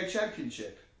the UK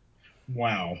Championship.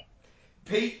 Wow.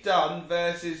 Pete Dunne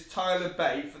versus Tyler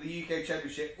Bate for the UK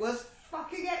Championship was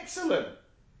fucking excellent.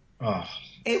 Oh.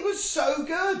 It was so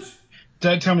good.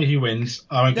 Don't tell me who wins.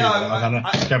 I won't No, Google it. I'm going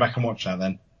to go back and watch that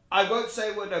then. I won't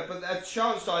say what, no, but a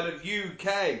chant sign of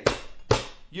UK.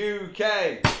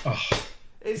 Oh.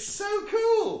 It's so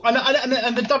cool. And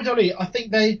the WWE, I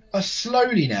think they are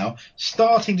slowly now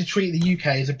starting to treat the UK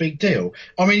as a big deal.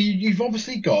 I mean, you've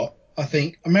obviously got, I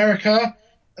think, America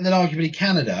and then arguably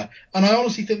Canada. And I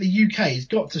honestly think the UK has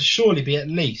got to surely be at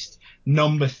least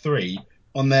number 3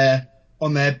 on their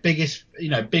biggest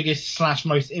 /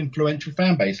 most influential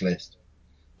fan base list.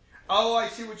 Oh, I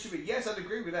see what you mean. Yes, I'd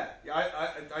agree with that.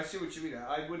 I see what you mean.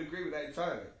 I would agree with that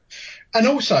entirely. And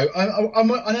also,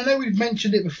 I know we've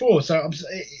mentioned it before, so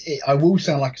I will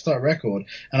sound like a start record,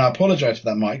 and I apologise for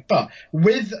that, Mike. But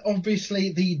with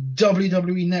obviously the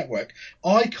WWE Network,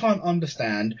 I can't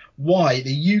understand why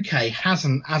the UK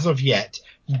hasn't, as of yet,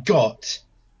 got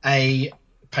a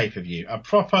pay-per-view, a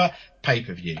proper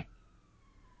pay-per-view.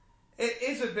 It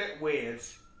is a bit weird.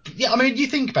 Yeah, I mean, you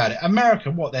think about it.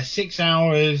 America, what? They're 6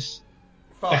 hours,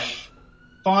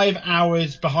 5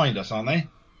 hours behind us, aren't they?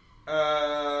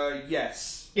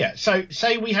 Yes. Yeah, so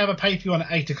say we have a pay-per-view on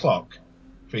at 8 o'clock,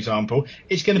 for example.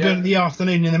 It's going to be in the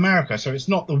afternoon in America, so it's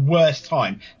not the worst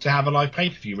time to have a live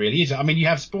pay-per-view, really, is it? I mean, you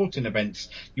have sporting events,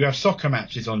 you have soccer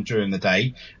matches on during the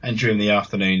day and during the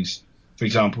afternoons, for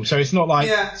example. So it's not like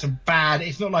it's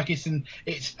not like it's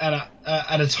at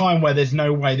a time where there's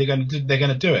no way they're going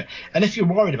to do it. And if you're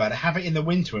worried about it, have it in the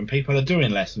winter when people are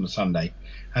doing less on a Sunday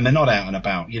and they're not out and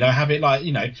about. Have it like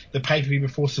the pay-per-view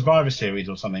before Survivor Series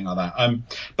or something like that.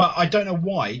 But I don't know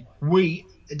why we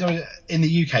in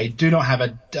the UK do not have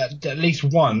at least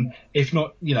one, if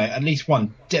not at least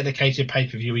one dedicated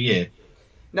pay-per-view a year.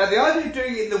 Now the idea of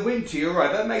doing it in the winter, you're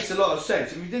right. That makes a lot of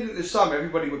sense. If you did it in the summer,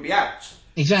 everybody would be out.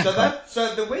 Exactly.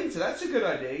 So the winter, that's a good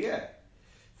idea. Yeah.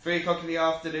 3 o'clock in the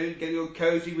afternoon, getting all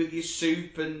cozy with your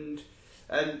soup or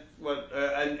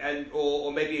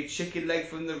maybe a chicken leg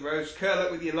from the roast, curl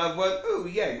up with your loved one. Oh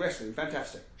yeah, wrestling,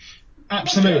 fantastic.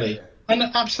 Absolutely. And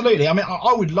absolutely. I mean,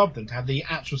 I would love them to have the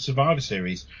actual Survivor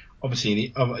Series,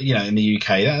 obviously, in the UK.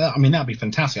 I mean, that'd be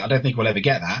fantastic. I don't think we'll ever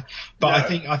get that, but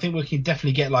no. I think we can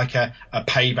definitely get like a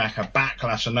Payback, a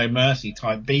Backlash, a No Mercy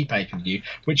type B pay-per-view,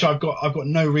 which I've got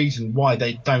no reason why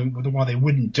they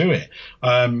wouldn't do it.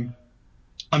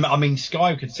 I mean,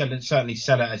 Sky could certainly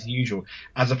sell it as usual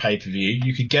as a pay-per-view.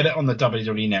 You could get it on the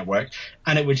WWE Network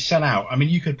and it would sell out. I mean,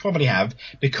 you could probably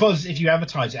because if you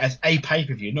advertise it as a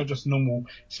pay-per-view, not just normal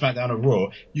SmackDown or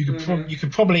Raw, you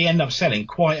could probably end up selling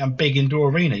quite a big indoor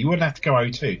arena. You wouldn't have to go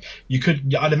O2.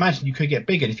 I'd imagine you could get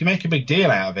bigger. And if you make a big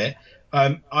deal out of it,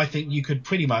 I think you could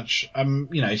pretty much,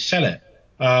 sell it.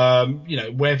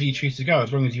 Wherever you choose to go,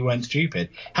 as long as you weren't stupid.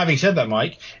 Having said that,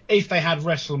 Mike, if they had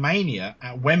WrestleMania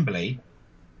at Wembley,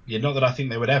 not that I think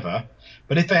they would ever,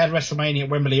 but if they had WrestleMania at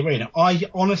Wembley Arena, I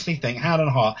honestly think, hand on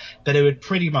heart, that it would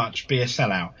pretty much be a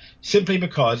sellout. Simply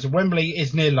because Wembley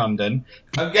is near London.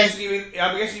 I'm guessing you mean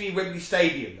Wembley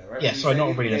Stadium, though, right? Yeah, sorry,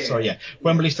 not arena. Sorry, yeah.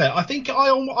 Wembley Stadium. I think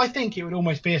it would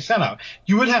almost be a sellout.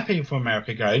 You would have people from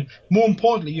America going. More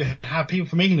importantly, you have people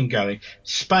from England going.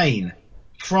 Spain,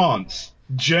 France,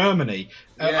 Germany,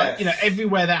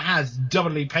 everywhere that has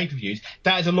WWE pay-per-views,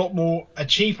 that is a lot more a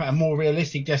cheaper and more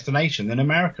realistic destination than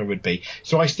America would be.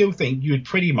 So I still think you would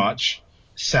pretty much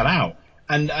sell out.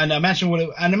 And imagine what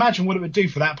it would do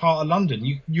for that part of London.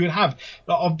 You would have,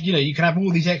 you can have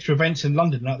all these extra events in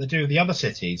London like they do with the other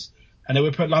cities, and it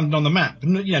would put London on the map.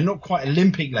 Not quite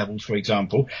Olympic levels, for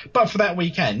example, but for that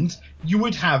weekend, you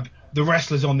would have the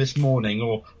wrestlers on this morning,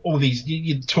 or all these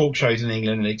talk shows in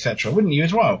England, etc., wouldn't you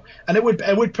as well? And it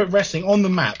would put wrestling on the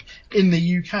map in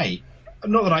the UK.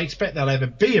 Not that I expect there'll ever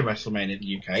be a WrestleMania in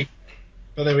the UK,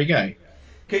 but there we go.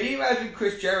 Can you imagine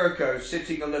Chris Jericho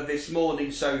sitting on the This Morning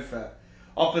sofa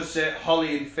opposite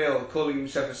Holly and Phil, calling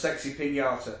himself a sexy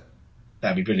pinata?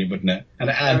 That'd be brilliant, wouldn't it?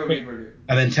 That would be brilliant.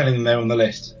 And then telling them they're on the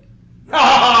list.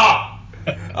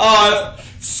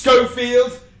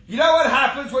 Schofield, you know what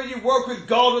happens when you work with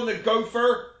God and the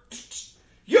Gopher?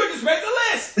 You just made the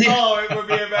list! Oh, it would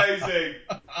be amazing.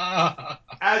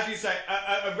 As you say,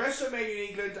 a WrestleMania in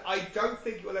England, I don't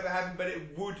think it will ever happen, but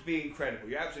it would be incredible.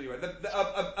 You're absolutely right.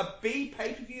 A B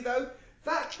pay-per-view, though,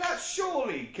 that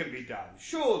surely can be done.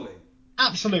 Surely.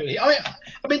 Absolutely. I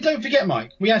mean, don't forget,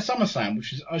 Mike. We had SummerSlam,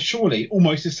 which is surely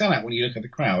almost a sellout when you look at the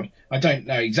crowd. I don't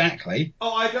know exactly.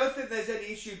 Oh, I don't think there's any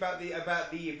issue about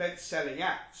the event selling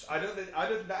out. I don't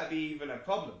think that'd be even a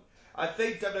problem. I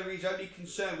think WWE's only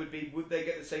concern would be would they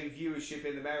get the same viewership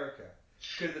in America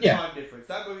because of the time difference.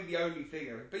 That would be the only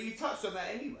thing. But you touched on that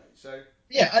anyway, so.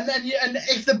 Yeah, and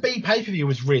if the B pay-per-view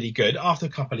was really good after a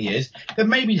couple of years, then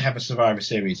maybe have a Survivor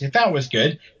Series. If that was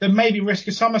good, then maybe risk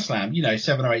a SummerSlam.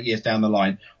 7 or 8 years down the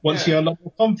line, once you're a lot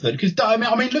more confident. Because I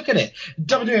mean, look at it.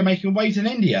 WWE are making waves in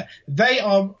India.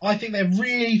 I think they're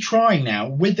really trying now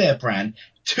with their brand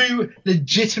to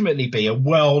legitimately be a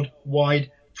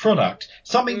worldwide product.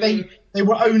 Something they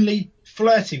were only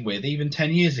flirting with even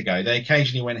 10 years ago. They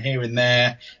occasionally went here and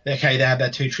there. They had their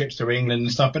 2 trips to England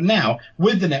and stuff. But now,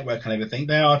 with the network and everything,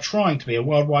 they are trying to be a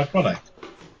worldwide product.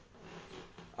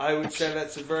 I would say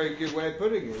that's a very good way of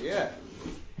putting it, yeah.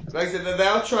 Like I said, they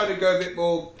are trying to go a bit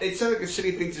more. It sounds like a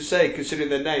silly thing to say considering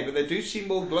their name, but they do seem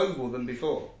more global than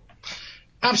before.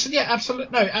 Absolutely, yeah, absolutely.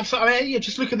 No, absolutely. I mean,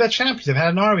 just look at their champions. They've had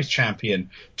an Irish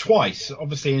champion twice,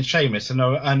 obviously in Sheamus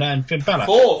and Finn Balor.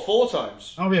 Four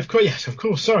times. Oh, yeah, of course. Yes, of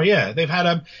course. Sorry, yeah. They've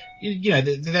had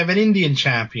they have an Indian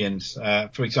champions,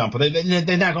 for example.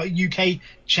 They've now got a UK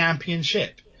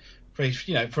championship, for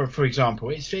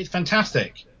example. It's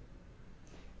fantastic.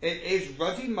 It is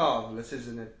ruddy marvelous,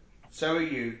 isn't it? So are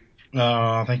you.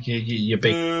 Oh, thank you. You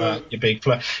big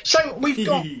flirt. So we've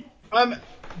got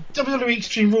WWE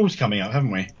Extreme Rules coming up,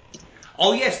 haven't we?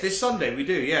 Oh yes, this Sunday we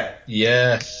do. Yeah.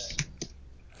 Yes.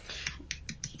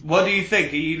 What do you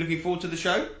think? Are you looking forward to the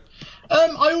show?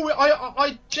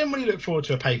 I generally look forward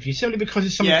to a pay-per-view simply because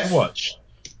it's something to watch.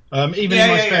 Even in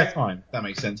my spare time, if that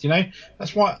makes sense.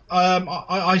 That's why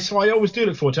I always do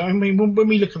look forward to it. I mean, when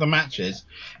we look at the matches,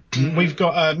 we've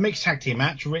got a mixed tag team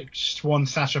match: Rick Swann,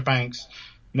 Sasha Banks,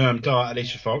 Noam Dar,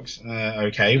 Alicia Fox.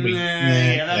 Okay,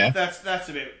 that's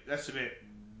a bit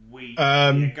weak. Go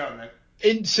on then.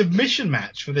 In submission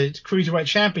match for the Cruiserweight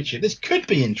Championship, this could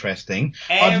be interesting.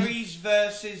 Aries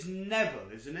versus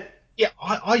Neville, isn't it? Yeah,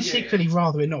 I secretly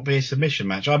rather it not be a submission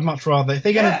match. I'd much rather, if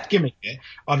they're going to gimmick it,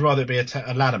 I'd rather it be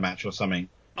a ladder match or something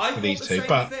for these two. I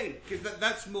thought the same thing, because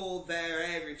that's more their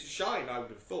area to shine, I would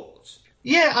have thought.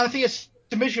 Yeah, I think a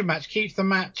submission match keeps the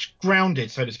match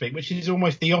grounded, so to speak, which is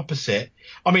almost the opposite.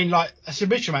 I mean, like, a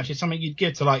submission match is something you'd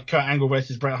give to, like, Kurt Angle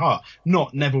versus Bret Hart,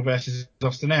 not Neville versus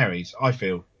Austin Aries, I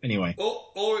feel, anyway.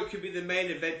 Or it could be the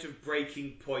main event of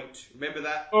Breaking Point. Remember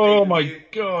that? Oh, my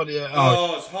God, yeah.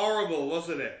 Oh, it's horrible,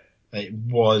 wasn't it? It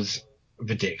was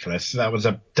ridiculous. That was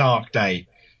a dark day.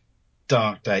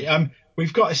 Dark day.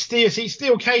 We've got a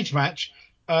steel cage match.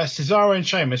 Cesaro and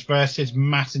Sheamus versus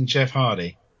Matt and Jeff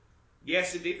Hardy.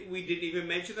 Yes, indeed. We didn't even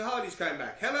mention the Hardys coming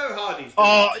back. Hello, Hardys.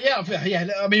 Oh, yeah.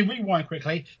 I mean, rewind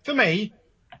quickly. For me,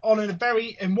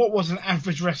 in what was an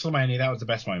average WrestleMania, that was the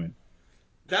best moment.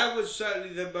 That was certainly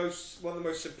one of the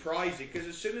most surprising, because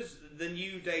as soon as the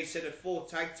New Day said a 4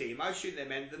 tag team, I assumed they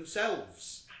meant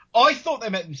themselves. I thought they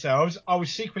meant themselves. I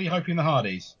was secretly hoping the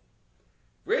Hardys.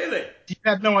 Really? You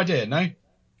had no idea, no?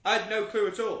 I had no clue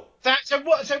at all. So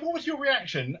what was your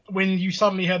reaction when you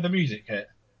suddenly heard the music hit?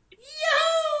 Yo!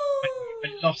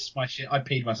 I lost my shit. I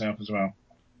peed myself as well.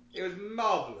 It was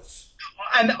marvellous.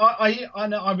 And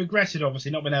I regretted,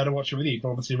 obviously, not being able to watch it with you for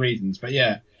obviously reasons. But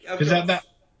yeah, because that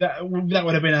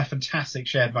would have been a fantastic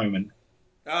shared moment.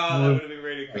 Oh, that would have been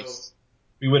really cool.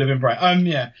 We would have been bright.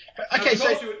 Yeah. Okay,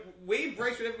 so we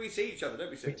embrace whenever we see each other,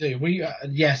 don't we? We do.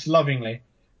 Yes, lovingly.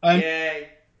 Yay.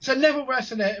 So Neville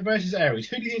versus Aries.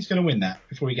 Who do you think is going to win that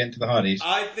before we get into the Hardys?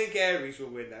 I think Aries will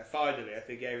win that. Finally, I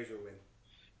think Aries will win.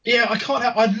 Yeah, I can't.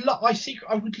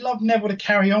 I would love Neville to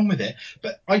carry on with it,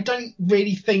 but I don't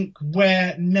really think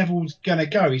where Neville's going to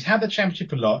go. He's had the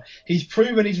championship a lot. He's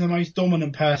proven he's the most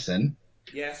dominant person.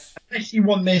 Yes. Unless you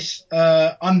want this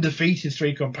undefeated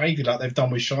streak on pay-per-view like they've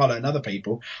done with Charlotte and other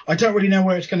people, I don't really know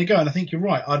where it's going to go. And I think you're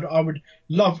right. I would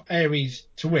love Aries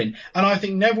to win. And I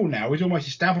think Neville now is almost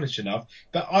established enough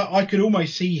that I could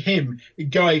almost see him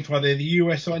going for either the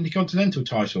US or Intercontinental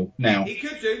title now. He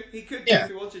could do if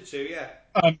he wanted to, yeah.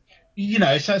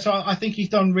 So I think he's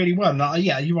done really well. And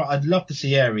you're right. I'd love to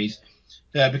see Aries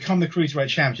become the Cruiserweight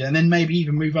champion and then maybe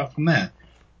even move up from there.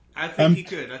 I think he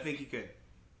could.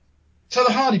 So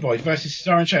the Hardy Boys versus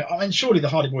Cesaro and Sheamus. I mean, surely the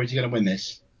Hardy Boys are going to win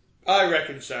this. I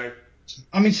reckon so.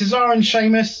 I mean, Cesaro and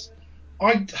Sheamus.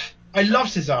 I love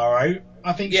Cesaro,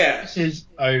 I think Yeah. Sheamus is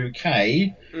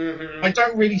okay. Mm-hmm. I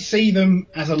don't really see them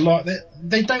as a lot.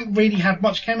 They don't really have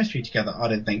much chemistry together, I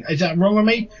don't think. Is that wrong with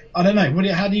me? I don't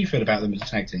know. How do you feel about them as a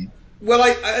tag team? Well,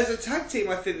 as a tag team,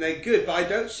 I think they're good, but I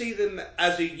don't see them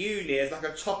as a unit, as like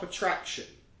a top attraction.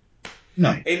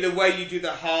 No. In the way you do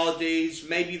the Hardys,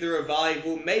 maybe the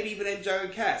Revival, maybe even Enzo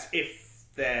and Cass, if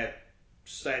they're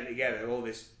staying together, all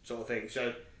this sort of thing.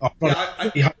 So,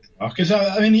 Because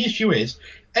I mean, the issue is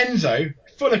Enzo,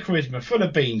 full of charisma, full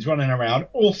of beans, running around,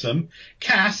 awesome.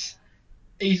 Cass,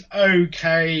 he's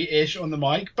okay-ish on the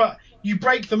mic, but you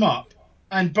break them up,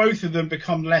 and both of them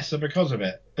become lesser because of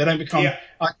it. They don't become. yeah,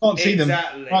 I can't see them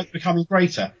exactly. becoming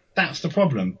greater. That's the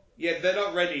problem. Yeah, they're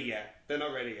not ready yet. They're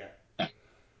not ready yet.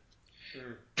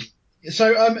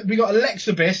 So we got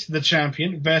Alexa Bliss, the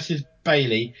champion, versus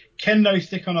Bayley. Kendo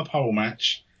stick on a pole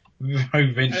match.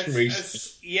 Vince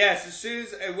Russo. Yes, as soon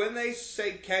as when they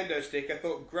say kendo stick, I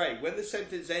thought great. When the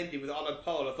sentence ended with on a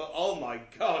pole, I thought, oh my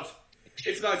god,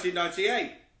 it's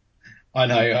 1998. I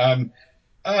know.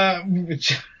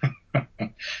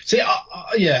 See,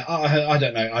 I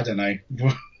don't know. I don't know.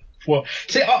 Well,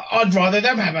 see, I'd rather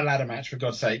them have a ladder match for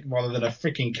God's sake, rather than a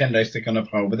freaking kendo stick on a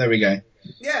pole. But there we go.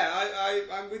 Yeah,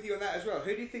 I'm with you on that as well.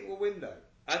 Who do you think will win though?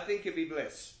 I think it'd be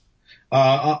Bliss.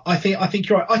 I think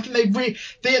you're right. I think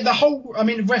the whole. I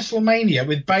mean, WrestleMania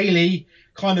with Bayley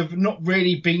kind of not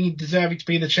really being deserving to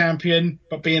be the champion,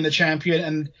 but being the champion,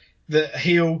 and the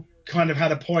heel kind of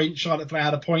had a point. Charlotte Flair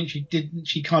had a point. She didn't.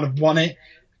 She kind of won it,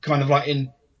 kind of like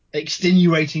in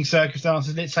extenuating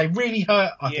circumstances. Let's say really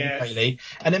hurt. I think Bayley,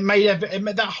 and it made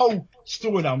that whole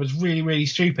storyline was really really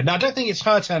stupid. Now I don't think it's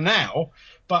hurt her now.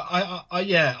 But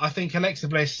I think Alexa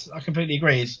Bliss, I completely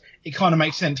agree. It kind of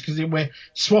makes sense because we're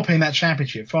swapping that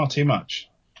championship far too much.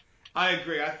 I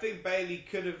agree. I think Bayley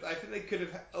could have. I think they could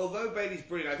have. Although Bayley's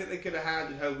brilliant, I think they could have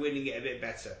handled her winning it a bit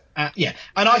better. Yeah,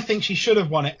 and I think she should have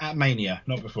won it at Mania,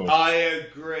 not before. I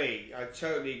agree. I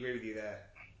totally agree with you there.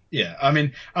 Yeah, I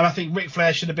mean, and I think Ric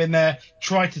Flair should have been there,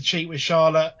 tried to cheat with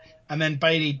Charlotte, and then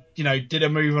Bayley, did a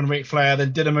move on Ric Flair,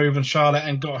 then did a move on Charlotte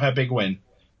and got her big win.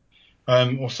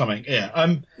 Or something.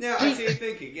 Yeah. Yeah, I see you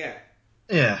thinking. Yeah.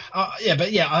 Yeah.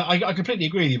 I completely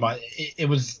agree with you, Mike. It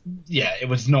was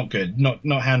not good,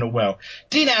 not handled well.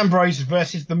 Dean Ambrose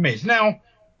versus The Miz. Now,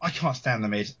 I can't stand The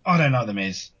Miz. I don't like The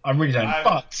Miz. I really don't.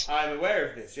 But I'm aware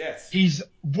of this. Yes. He's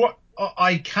what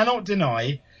I cannot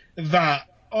deny that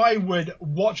I would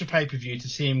watch a pay-per-view to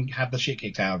see him have the shit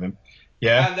kicked out of him.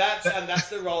 Yeah. And that's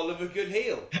the role of a good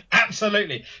heel.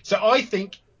 Absolutely. So I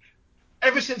think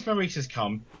ever since Maurice has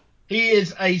come, he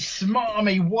is a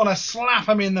smarmy, wanna slap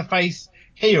him in the face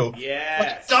heel.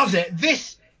 Yes. But does it?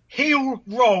 This heel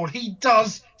role, he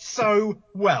does so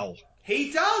well.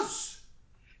 He does.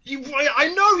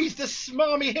 I know he's the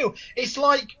smarmy heel. It's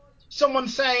like someone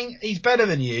saying he's better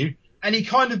than you, and he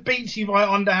kind of beats you by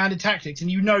underhanded tactics,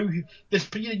 and you know this,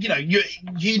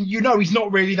 you know he's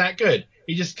not really that good.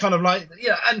 He just kind of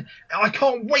and I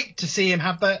can't wait to see him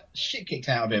have the shit kicked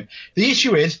out of him. The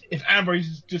issue is, if Ambrose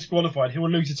is disqualified, he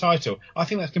will lose the title. I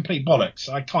think that's complete bollocks.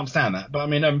 I can't stand that. But I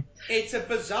mean, it's a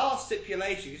bizarre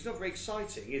stipulation. It's not very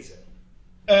exciting, is it?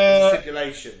 It's a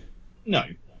stipulation. No,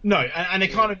 and it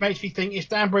kind of makes me think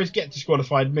if Ambrose gets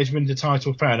disqualified, Miz wins the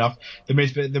title, fair enough. The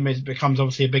Miz becomes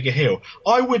obviously a bigger heel.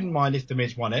 I wouldn't mind if the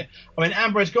Miz won it. I mean,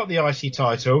 Ambrose got the IC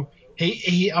title.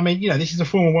 I mean, this is a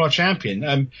former world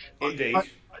champion. Indeed.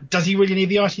 Does he really need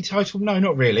the IC title? No,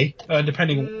 not really.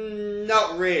 Depending on.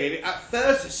 Not really. At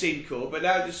first it seemed cool, but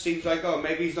now it just seems like,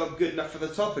 maybe he's not good enough for the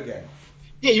top again.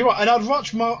 Yeah, you're right. And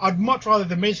I'd much rather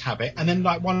the Miz have it, and then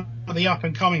like one of the up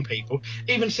and coming people,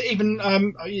 it won't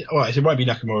be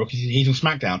Nakamura because he's on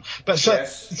SmackDown, but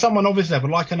someone of his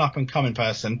level, like an up and coming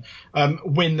person,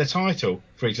 win the title,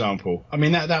 for example. I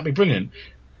mean that'd be brilliant.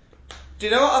 Do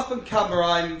you know what up and comer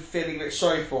I'm feeling a bit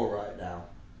sorry for right now?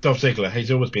 Dolph Ziggler. He's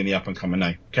always been the up and coming.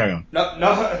 No, carry on. No,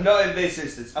 not in this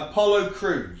instance. Apollo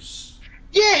Crews.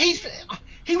 Yeah,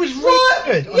 he was really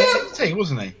good on NXT,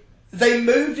 wasn't he? They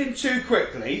moved him too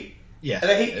quickly. Yeah.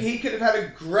 And he could have had a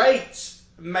great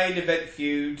main event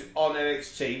feud on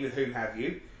NXT with whom have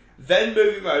you. Then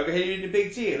move him over here in a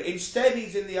big deal. Instead,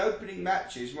 he's in the opening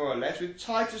matches, more or less, with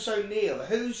Titus O'Neil,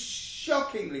 who's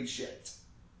shockingly shit.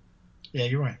 Yeah,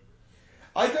 you're right.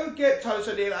 I don't get Titus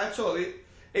O'Neil at all.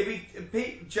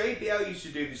 JBL used to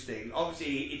do this thing.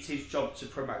 Obviously, it's his job to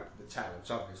promote the talents,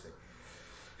 obviously.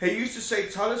 He used to say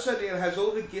Titus O'Neil has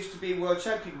all the gifts to be world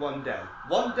champion one day.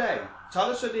 One day.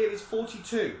 Titus O'Neil is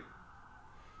 42.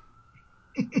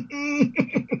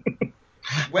 I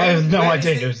have no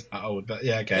idea he was that old, but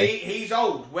yeah, okay. He's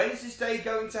old. When is this day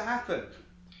going to happen?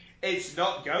 It's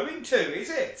not going to,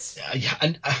 is it? Yeah,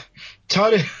 and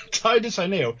Titus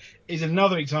O'Neil is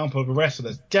another example of a wrestler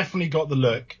that's definitely got the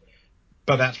look,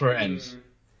 but that's where it ends.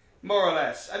 More or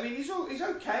less. I mean, he's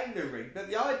okay in the ring, but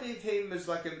the idea of him as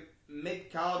like a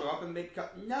mid-card or upper mid-card,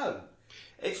 no.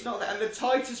 It's not that. And the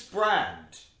Titus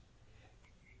brand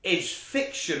is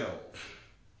fictional.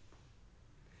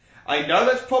 I know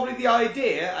that's probably the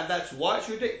idea, and that's why it's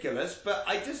ridiculous, but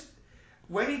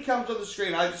when he comes on the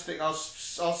screen, I just think I'll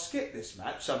skip this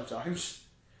match sometimes.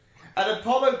 And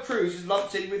Apollo Crews is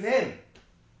lumped in with him.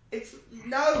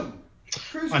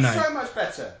 Crews is so much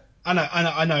better. I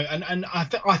know, and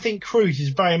I think Crews is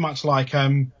very much like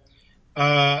in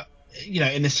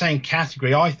the same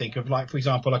category. I think of, like, for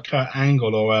example, a Kurt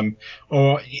Angle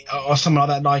or someone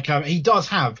like that. Like, he does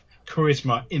have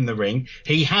charisma in the ring.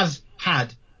 He has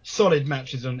had solid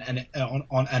matches on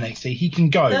NXT. He can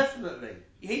go. Definitely,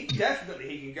 he can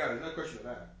go. There's no question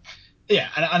about that. Yeah,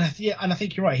 and I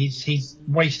think you're right. He's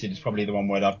wasted is probably the one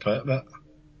word I'd put. But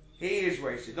he is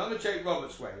wasted, not the Jake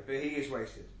Roberts way, but he is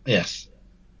wasted. Yes.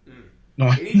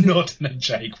 Not in a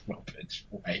Jake Roberts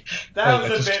way. That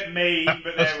was a bit mean,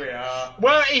 but there we are.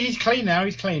 Well, he's clean now.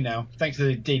 Thanks to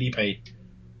the DDP.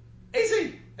 Is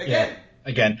he again? Yeah,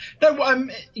 again. No,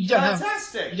 you don't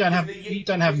Fantastic. You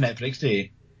don't have Netflix, do you?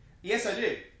 Yes, I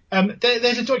do.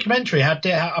 There's a documentary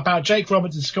about Jake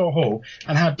Roberts and Scott Hall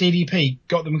and how DDP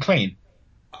got them clean.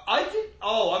 I did.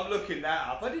 Oh, I'm looking that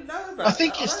up. I didn't know about that. I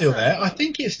think it's still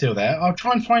there. I'll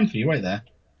try and find for you. Wait there.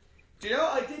 Do you know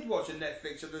what I did watch on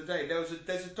Netflix the other day?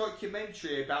 There's a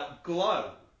documentary about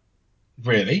Glow.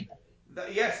 Really?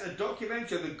 Yes, a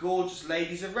documentary of the gorgeous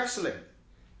ladies of wrestling.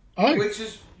 Oh. Which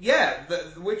is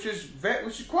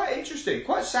quite interesting,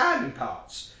 quite sad in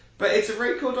parts, but it's a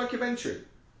very cool documentary.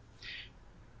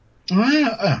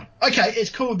 Okay, it's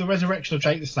called The Resurrection of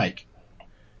Jake the Snake.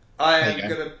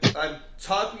 I'm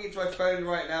typing into my phone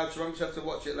right now to remember to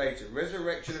watch it later.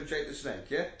 Resurrection of Jake the Snake,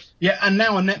 yeah? Yeah, and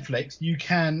now on Netflix you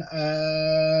can,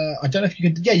 I don't know if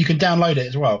you can, you can download it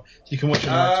as well. So you can watch it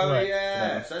right away.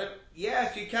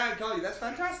 Yes, you can, can't you? That's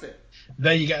fantastic.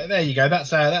 There you go.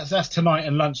 That's tonight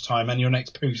and lunchtime and your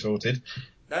next poo sorted.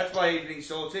 That's my evening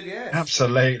sorted, yes.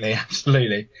 Absolutely.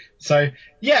 So,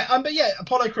 but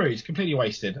Apollo Crews, completely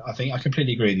wasted, I think. I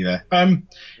completely agree with you there.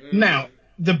 Now,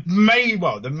 the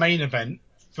main event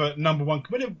for number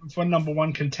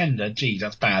one contender, geez,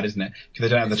 that's bad, isn't it? Because they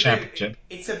don't have the championship.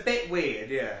 It's a bit weird,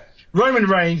 yeah. Roman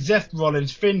Reigns, Seth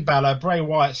Rollins, Finn Balor, Bray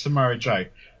Wyatt, Samoa Joe.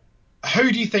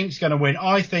 Who do you think's going to win?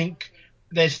 I think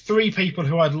there's three people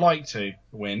who I'd like to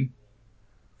win.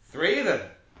 Three of them?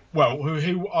 Well,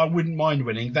 who I wouldn't mind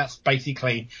winning. That's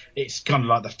basically, it's kind of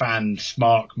like the fans'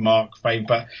 Mark favourite,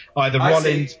 but either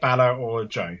Rollins, Balor, or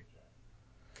Joe.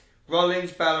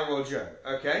 Rollins, Balor, or Joe.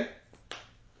 Okay.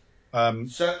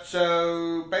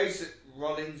 So basic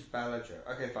Rollins, Balor, Joe.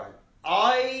 Okay, fine.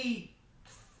 I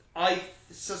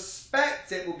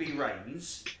suspect it will be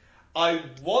Reigns. I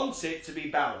want it to be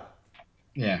Balor.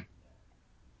 Yeah.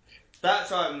 That's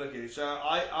how I'm looking. So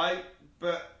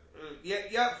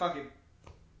fuck it.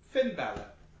 Finn Balor.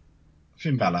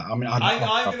 I mean,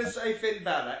 I'm going to say Finn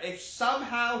Balor. If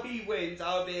somehow he wins,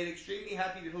 I'll be an extremely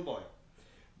happy little boy.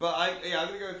 But I'm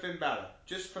going to go with Finn Balor,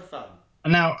 just for fun.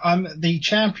 Now, the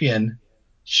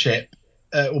championship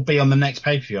will be on the next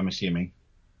pay-per-view, I'm assuming.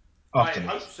 I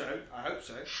hope so.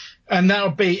 And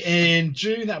that'll be in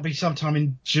June. That'll be sometime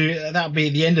in June. That'll be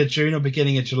the end of June or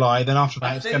beginning of July. Then after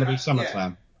that, it's going to be SummerSlam.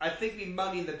 Yeah, I think the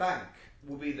Money in the Bank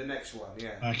will be the next one.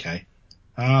 Yeah. Okay.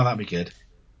 Oh, that'd be good.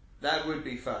 That would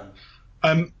be fun.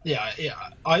 I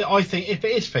think if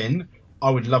it is Finn, I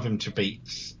would love him to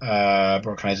beat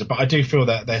Brock Lesnar, but I do feel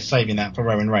that they're saving that for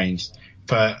Roman Reigns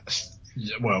for,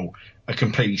 well, a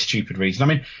completely stupid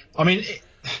reason. I mean,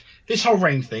 this whole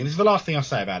Reigns thing, this is the last thing I'll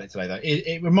say about it today, though.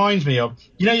 It reminds me of,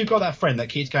 you've got that friend that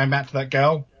keeps going back to that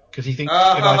girl because he thinks it's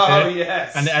a good idea,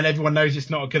 yes. and everyone knows it's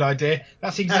not a good idea.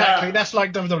 That's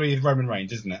like WWE with Roman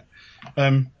Reigns, isn't it?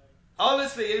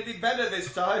 Honestly, it'd be better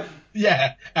this time.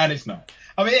 Yeah, and it's not.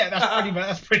 I mean,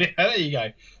 that's pretty. There you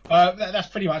go. That's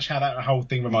pretty much how that whole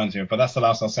thing reminds me of. But that's the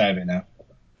last I'll say of it now.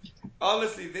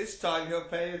 Honestly, this time he'll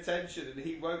pay attention and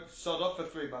he won't sod off for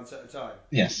 3 months at a time.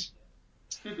 Yes.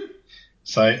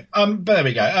 So, but there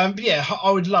we go.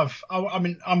 I would love.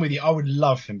 I'm with you. I would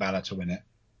love Finn Balor to win it.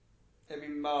 It'd be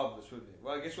marvellous, wouldn't it?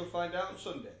 Well, I guess we'll find out on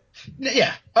Sunday.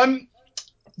 Yeah.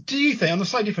 Do you think, on a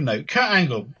slightly different note, Kurt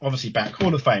Angle, obviously back,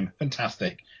 Hall of Fame,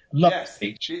 fantastic. Love the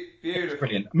speech. Beautiful.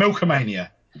 Brilliant. Milkomania.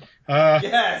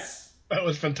 Yes. That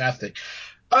was fantastic.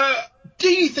 Do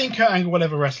you think Kurt Angle will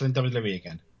ever wrestle in WWE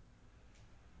again?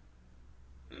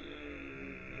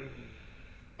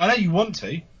 I know you want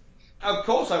to. Of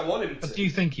course I want him to. But do you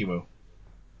think he will?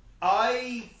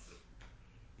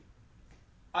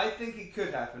 I think it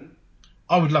could happen.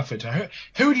 I would love for it to.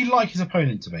 Who would you like his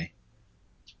opponent to be?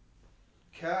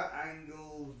 Kurt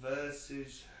Angle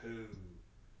versus who?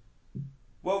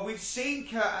 Well, we've seen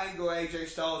Kurt Angle, AJ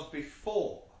Styles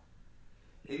before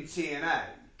in TNA.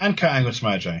 And Kurt Angle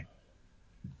Smojo.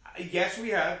 Yes, we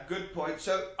have. Good point.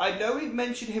 So I know we've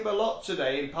mentioned him a lot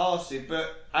today in passing, but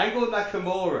Angle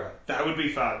Nakamura, that would be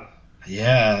fun.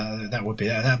 Yeah,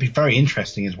 that'd be very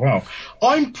interesting as well.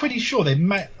 I'm pretty sure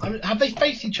have they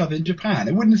faced each other in Japan?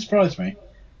 It wouldn't surprise me.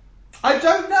 I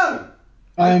don't know.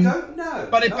 I don't know.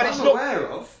 But I'm it's aware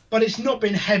of. But it's not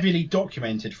been heavily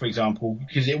documented, for example,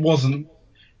 because it wasn't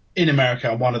in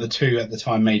America one of the two at the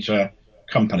time major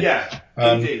companies. Yeah,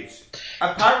 indeed.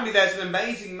 Apparently, there's an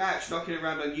amazing match knocking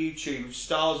around on YouTube of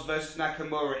Styles versus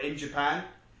Nakamura in Japan.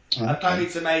 Okay. Apparently,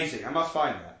 it's amazing. I must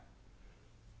find that.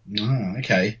 Oh,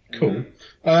 okay, cool.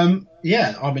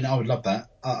 Yeah, I mean, I would love that.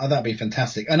 That'd be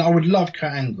fantastic. And I would love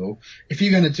Kurt Angle, if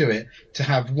you're going to do it, to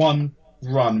have one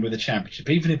run with a championship,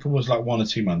 even if it was like 1 or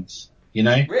 2 months. You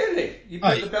know? Really? You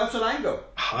put the belt on Angle?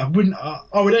 I wouldn't. I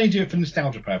would only do it for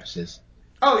nostalgia purposes.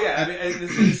 Oh yeah, I mean, in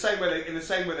the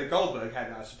same way that Goldberg had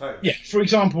it, I suppose. Yeah. For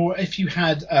example, if you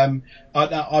had,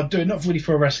 I'd do it not really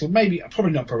for a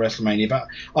probably not for a WrestleMania, but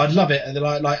I'd love it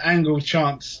like Angle's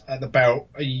chance at the belt,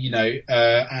 at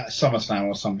SummerSlam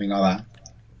or something like that.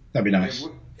 That'd be nice.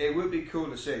 It would be cool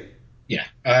to see. Yeah.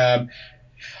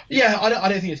 Yeah, I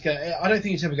don't think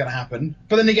it's ever going to happen.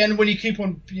 But then again, when you keep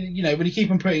on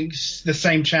putting the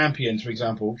same champions, for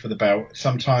example, for the belt,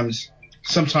 sometimes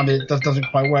it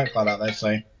doesn't quite work like that. They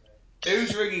say.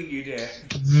 Who's ringing you, dear?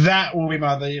 That'll be my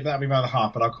other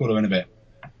half, but I'll call her in a bit.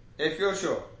 If you're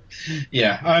sure.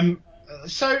 Yeah.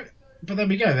 But there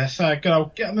we go. That's good.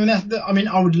 I mean,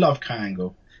 I would love Kurt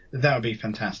Angle. That would be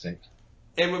fantastic.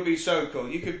 It would be so cool.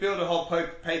 You could build a whole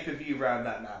pay-per-view around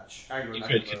that match. Angle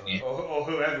Nakamura, or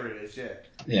whoever it is, yeah.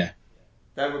 Yeah.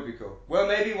 That would be cool. Well,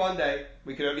 maybe one day.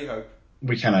 We can only hope.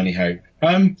 We can only hope.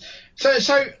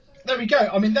 So there we go.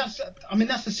 I mean, that's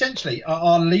essentially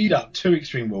our lead up to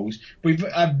Extreme Rules. We've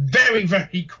a very,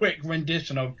 very quick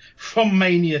rendition of from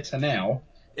Mania to now.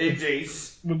 Indeed.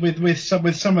 With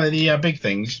some of the big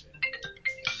things.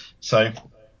 So.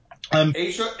 Are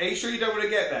you sure you don't want to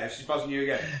get there if she's buzzing you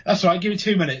again? That's right. Give me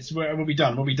 2 minutes. We'll be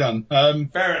done.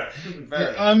 Fair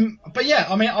enough. But yeah,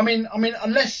 I mean,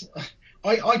 unless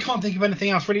I can't think of anything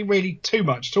else really too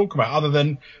much to talk about other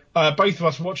than both of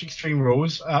us watch Extreme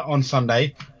Rules on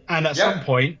Sunday, and at some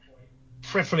point,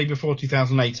 preferably before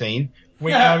 2018,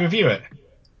 we review it.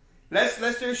 Let's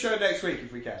do a show next week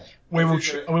if we can. We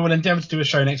will endeavour to do a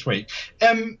show next week.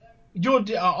 Your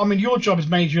job is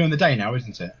made during the day now,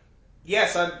 isn't it?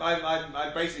 Yes,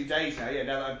 I'm basically days now. Yeah,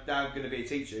 now I'm going to be a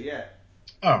teacher. Yeah.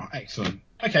 Oh, excellent.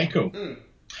 Okay, cool.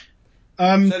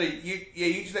 So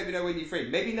you just let me know when you're free.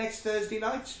 Maybe next Thursday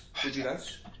night would be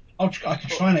nice. I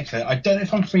could try next Thursday. I don't know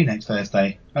if I'm free next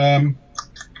Thursday.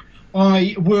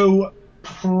 I will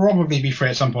probably be free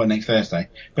at some point next Thursday,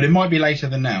 but it might be later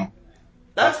than now.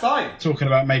 That's fine. Talking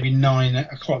about maybe 9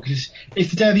 o'clock. It's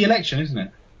the day of the election, isn't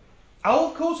it?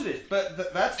 Oh, of course it is,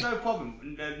 but that's no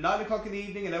problem. 9 o'clock in the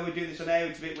evening, I know we're doing this on air,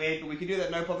 it's a bit weird, but we can do that,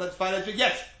 no problem, that's fine.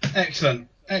 Yes!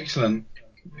 Excellent.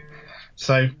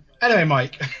 So, anyway,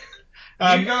 Mike. You go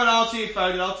and answer your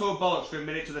phone and I'll talk bollocks for a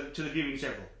minute to the viewing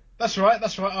table. That's right.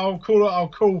 I'll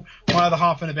call my other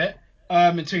half in a bit,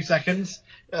 in 2 seconds.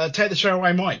 Take the show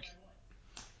away, Mike.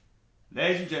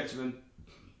 Ladies and gentlemen,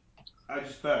 I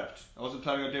just burped. I wasn't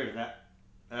planning on doing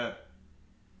that.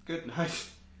 Good night.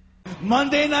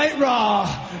 Monday Night Raw,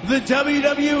 the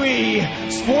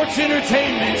WWE, sports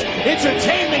entertainment, the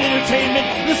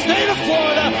state of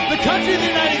Florida, the country of the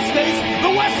United States,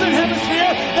 the Western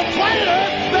Hemisphere, the planet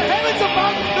Earth, the heavens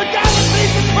above, the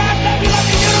galaxies, the crowd nebula,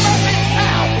 the universe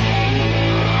itself!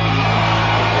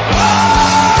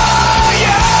 Oh,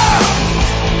 yeah!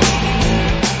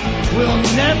 We'll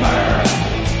never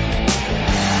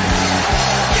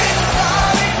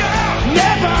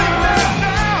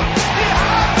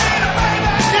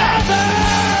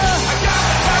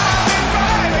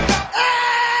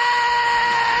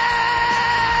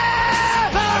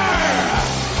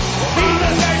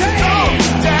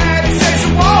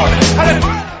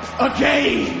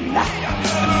again.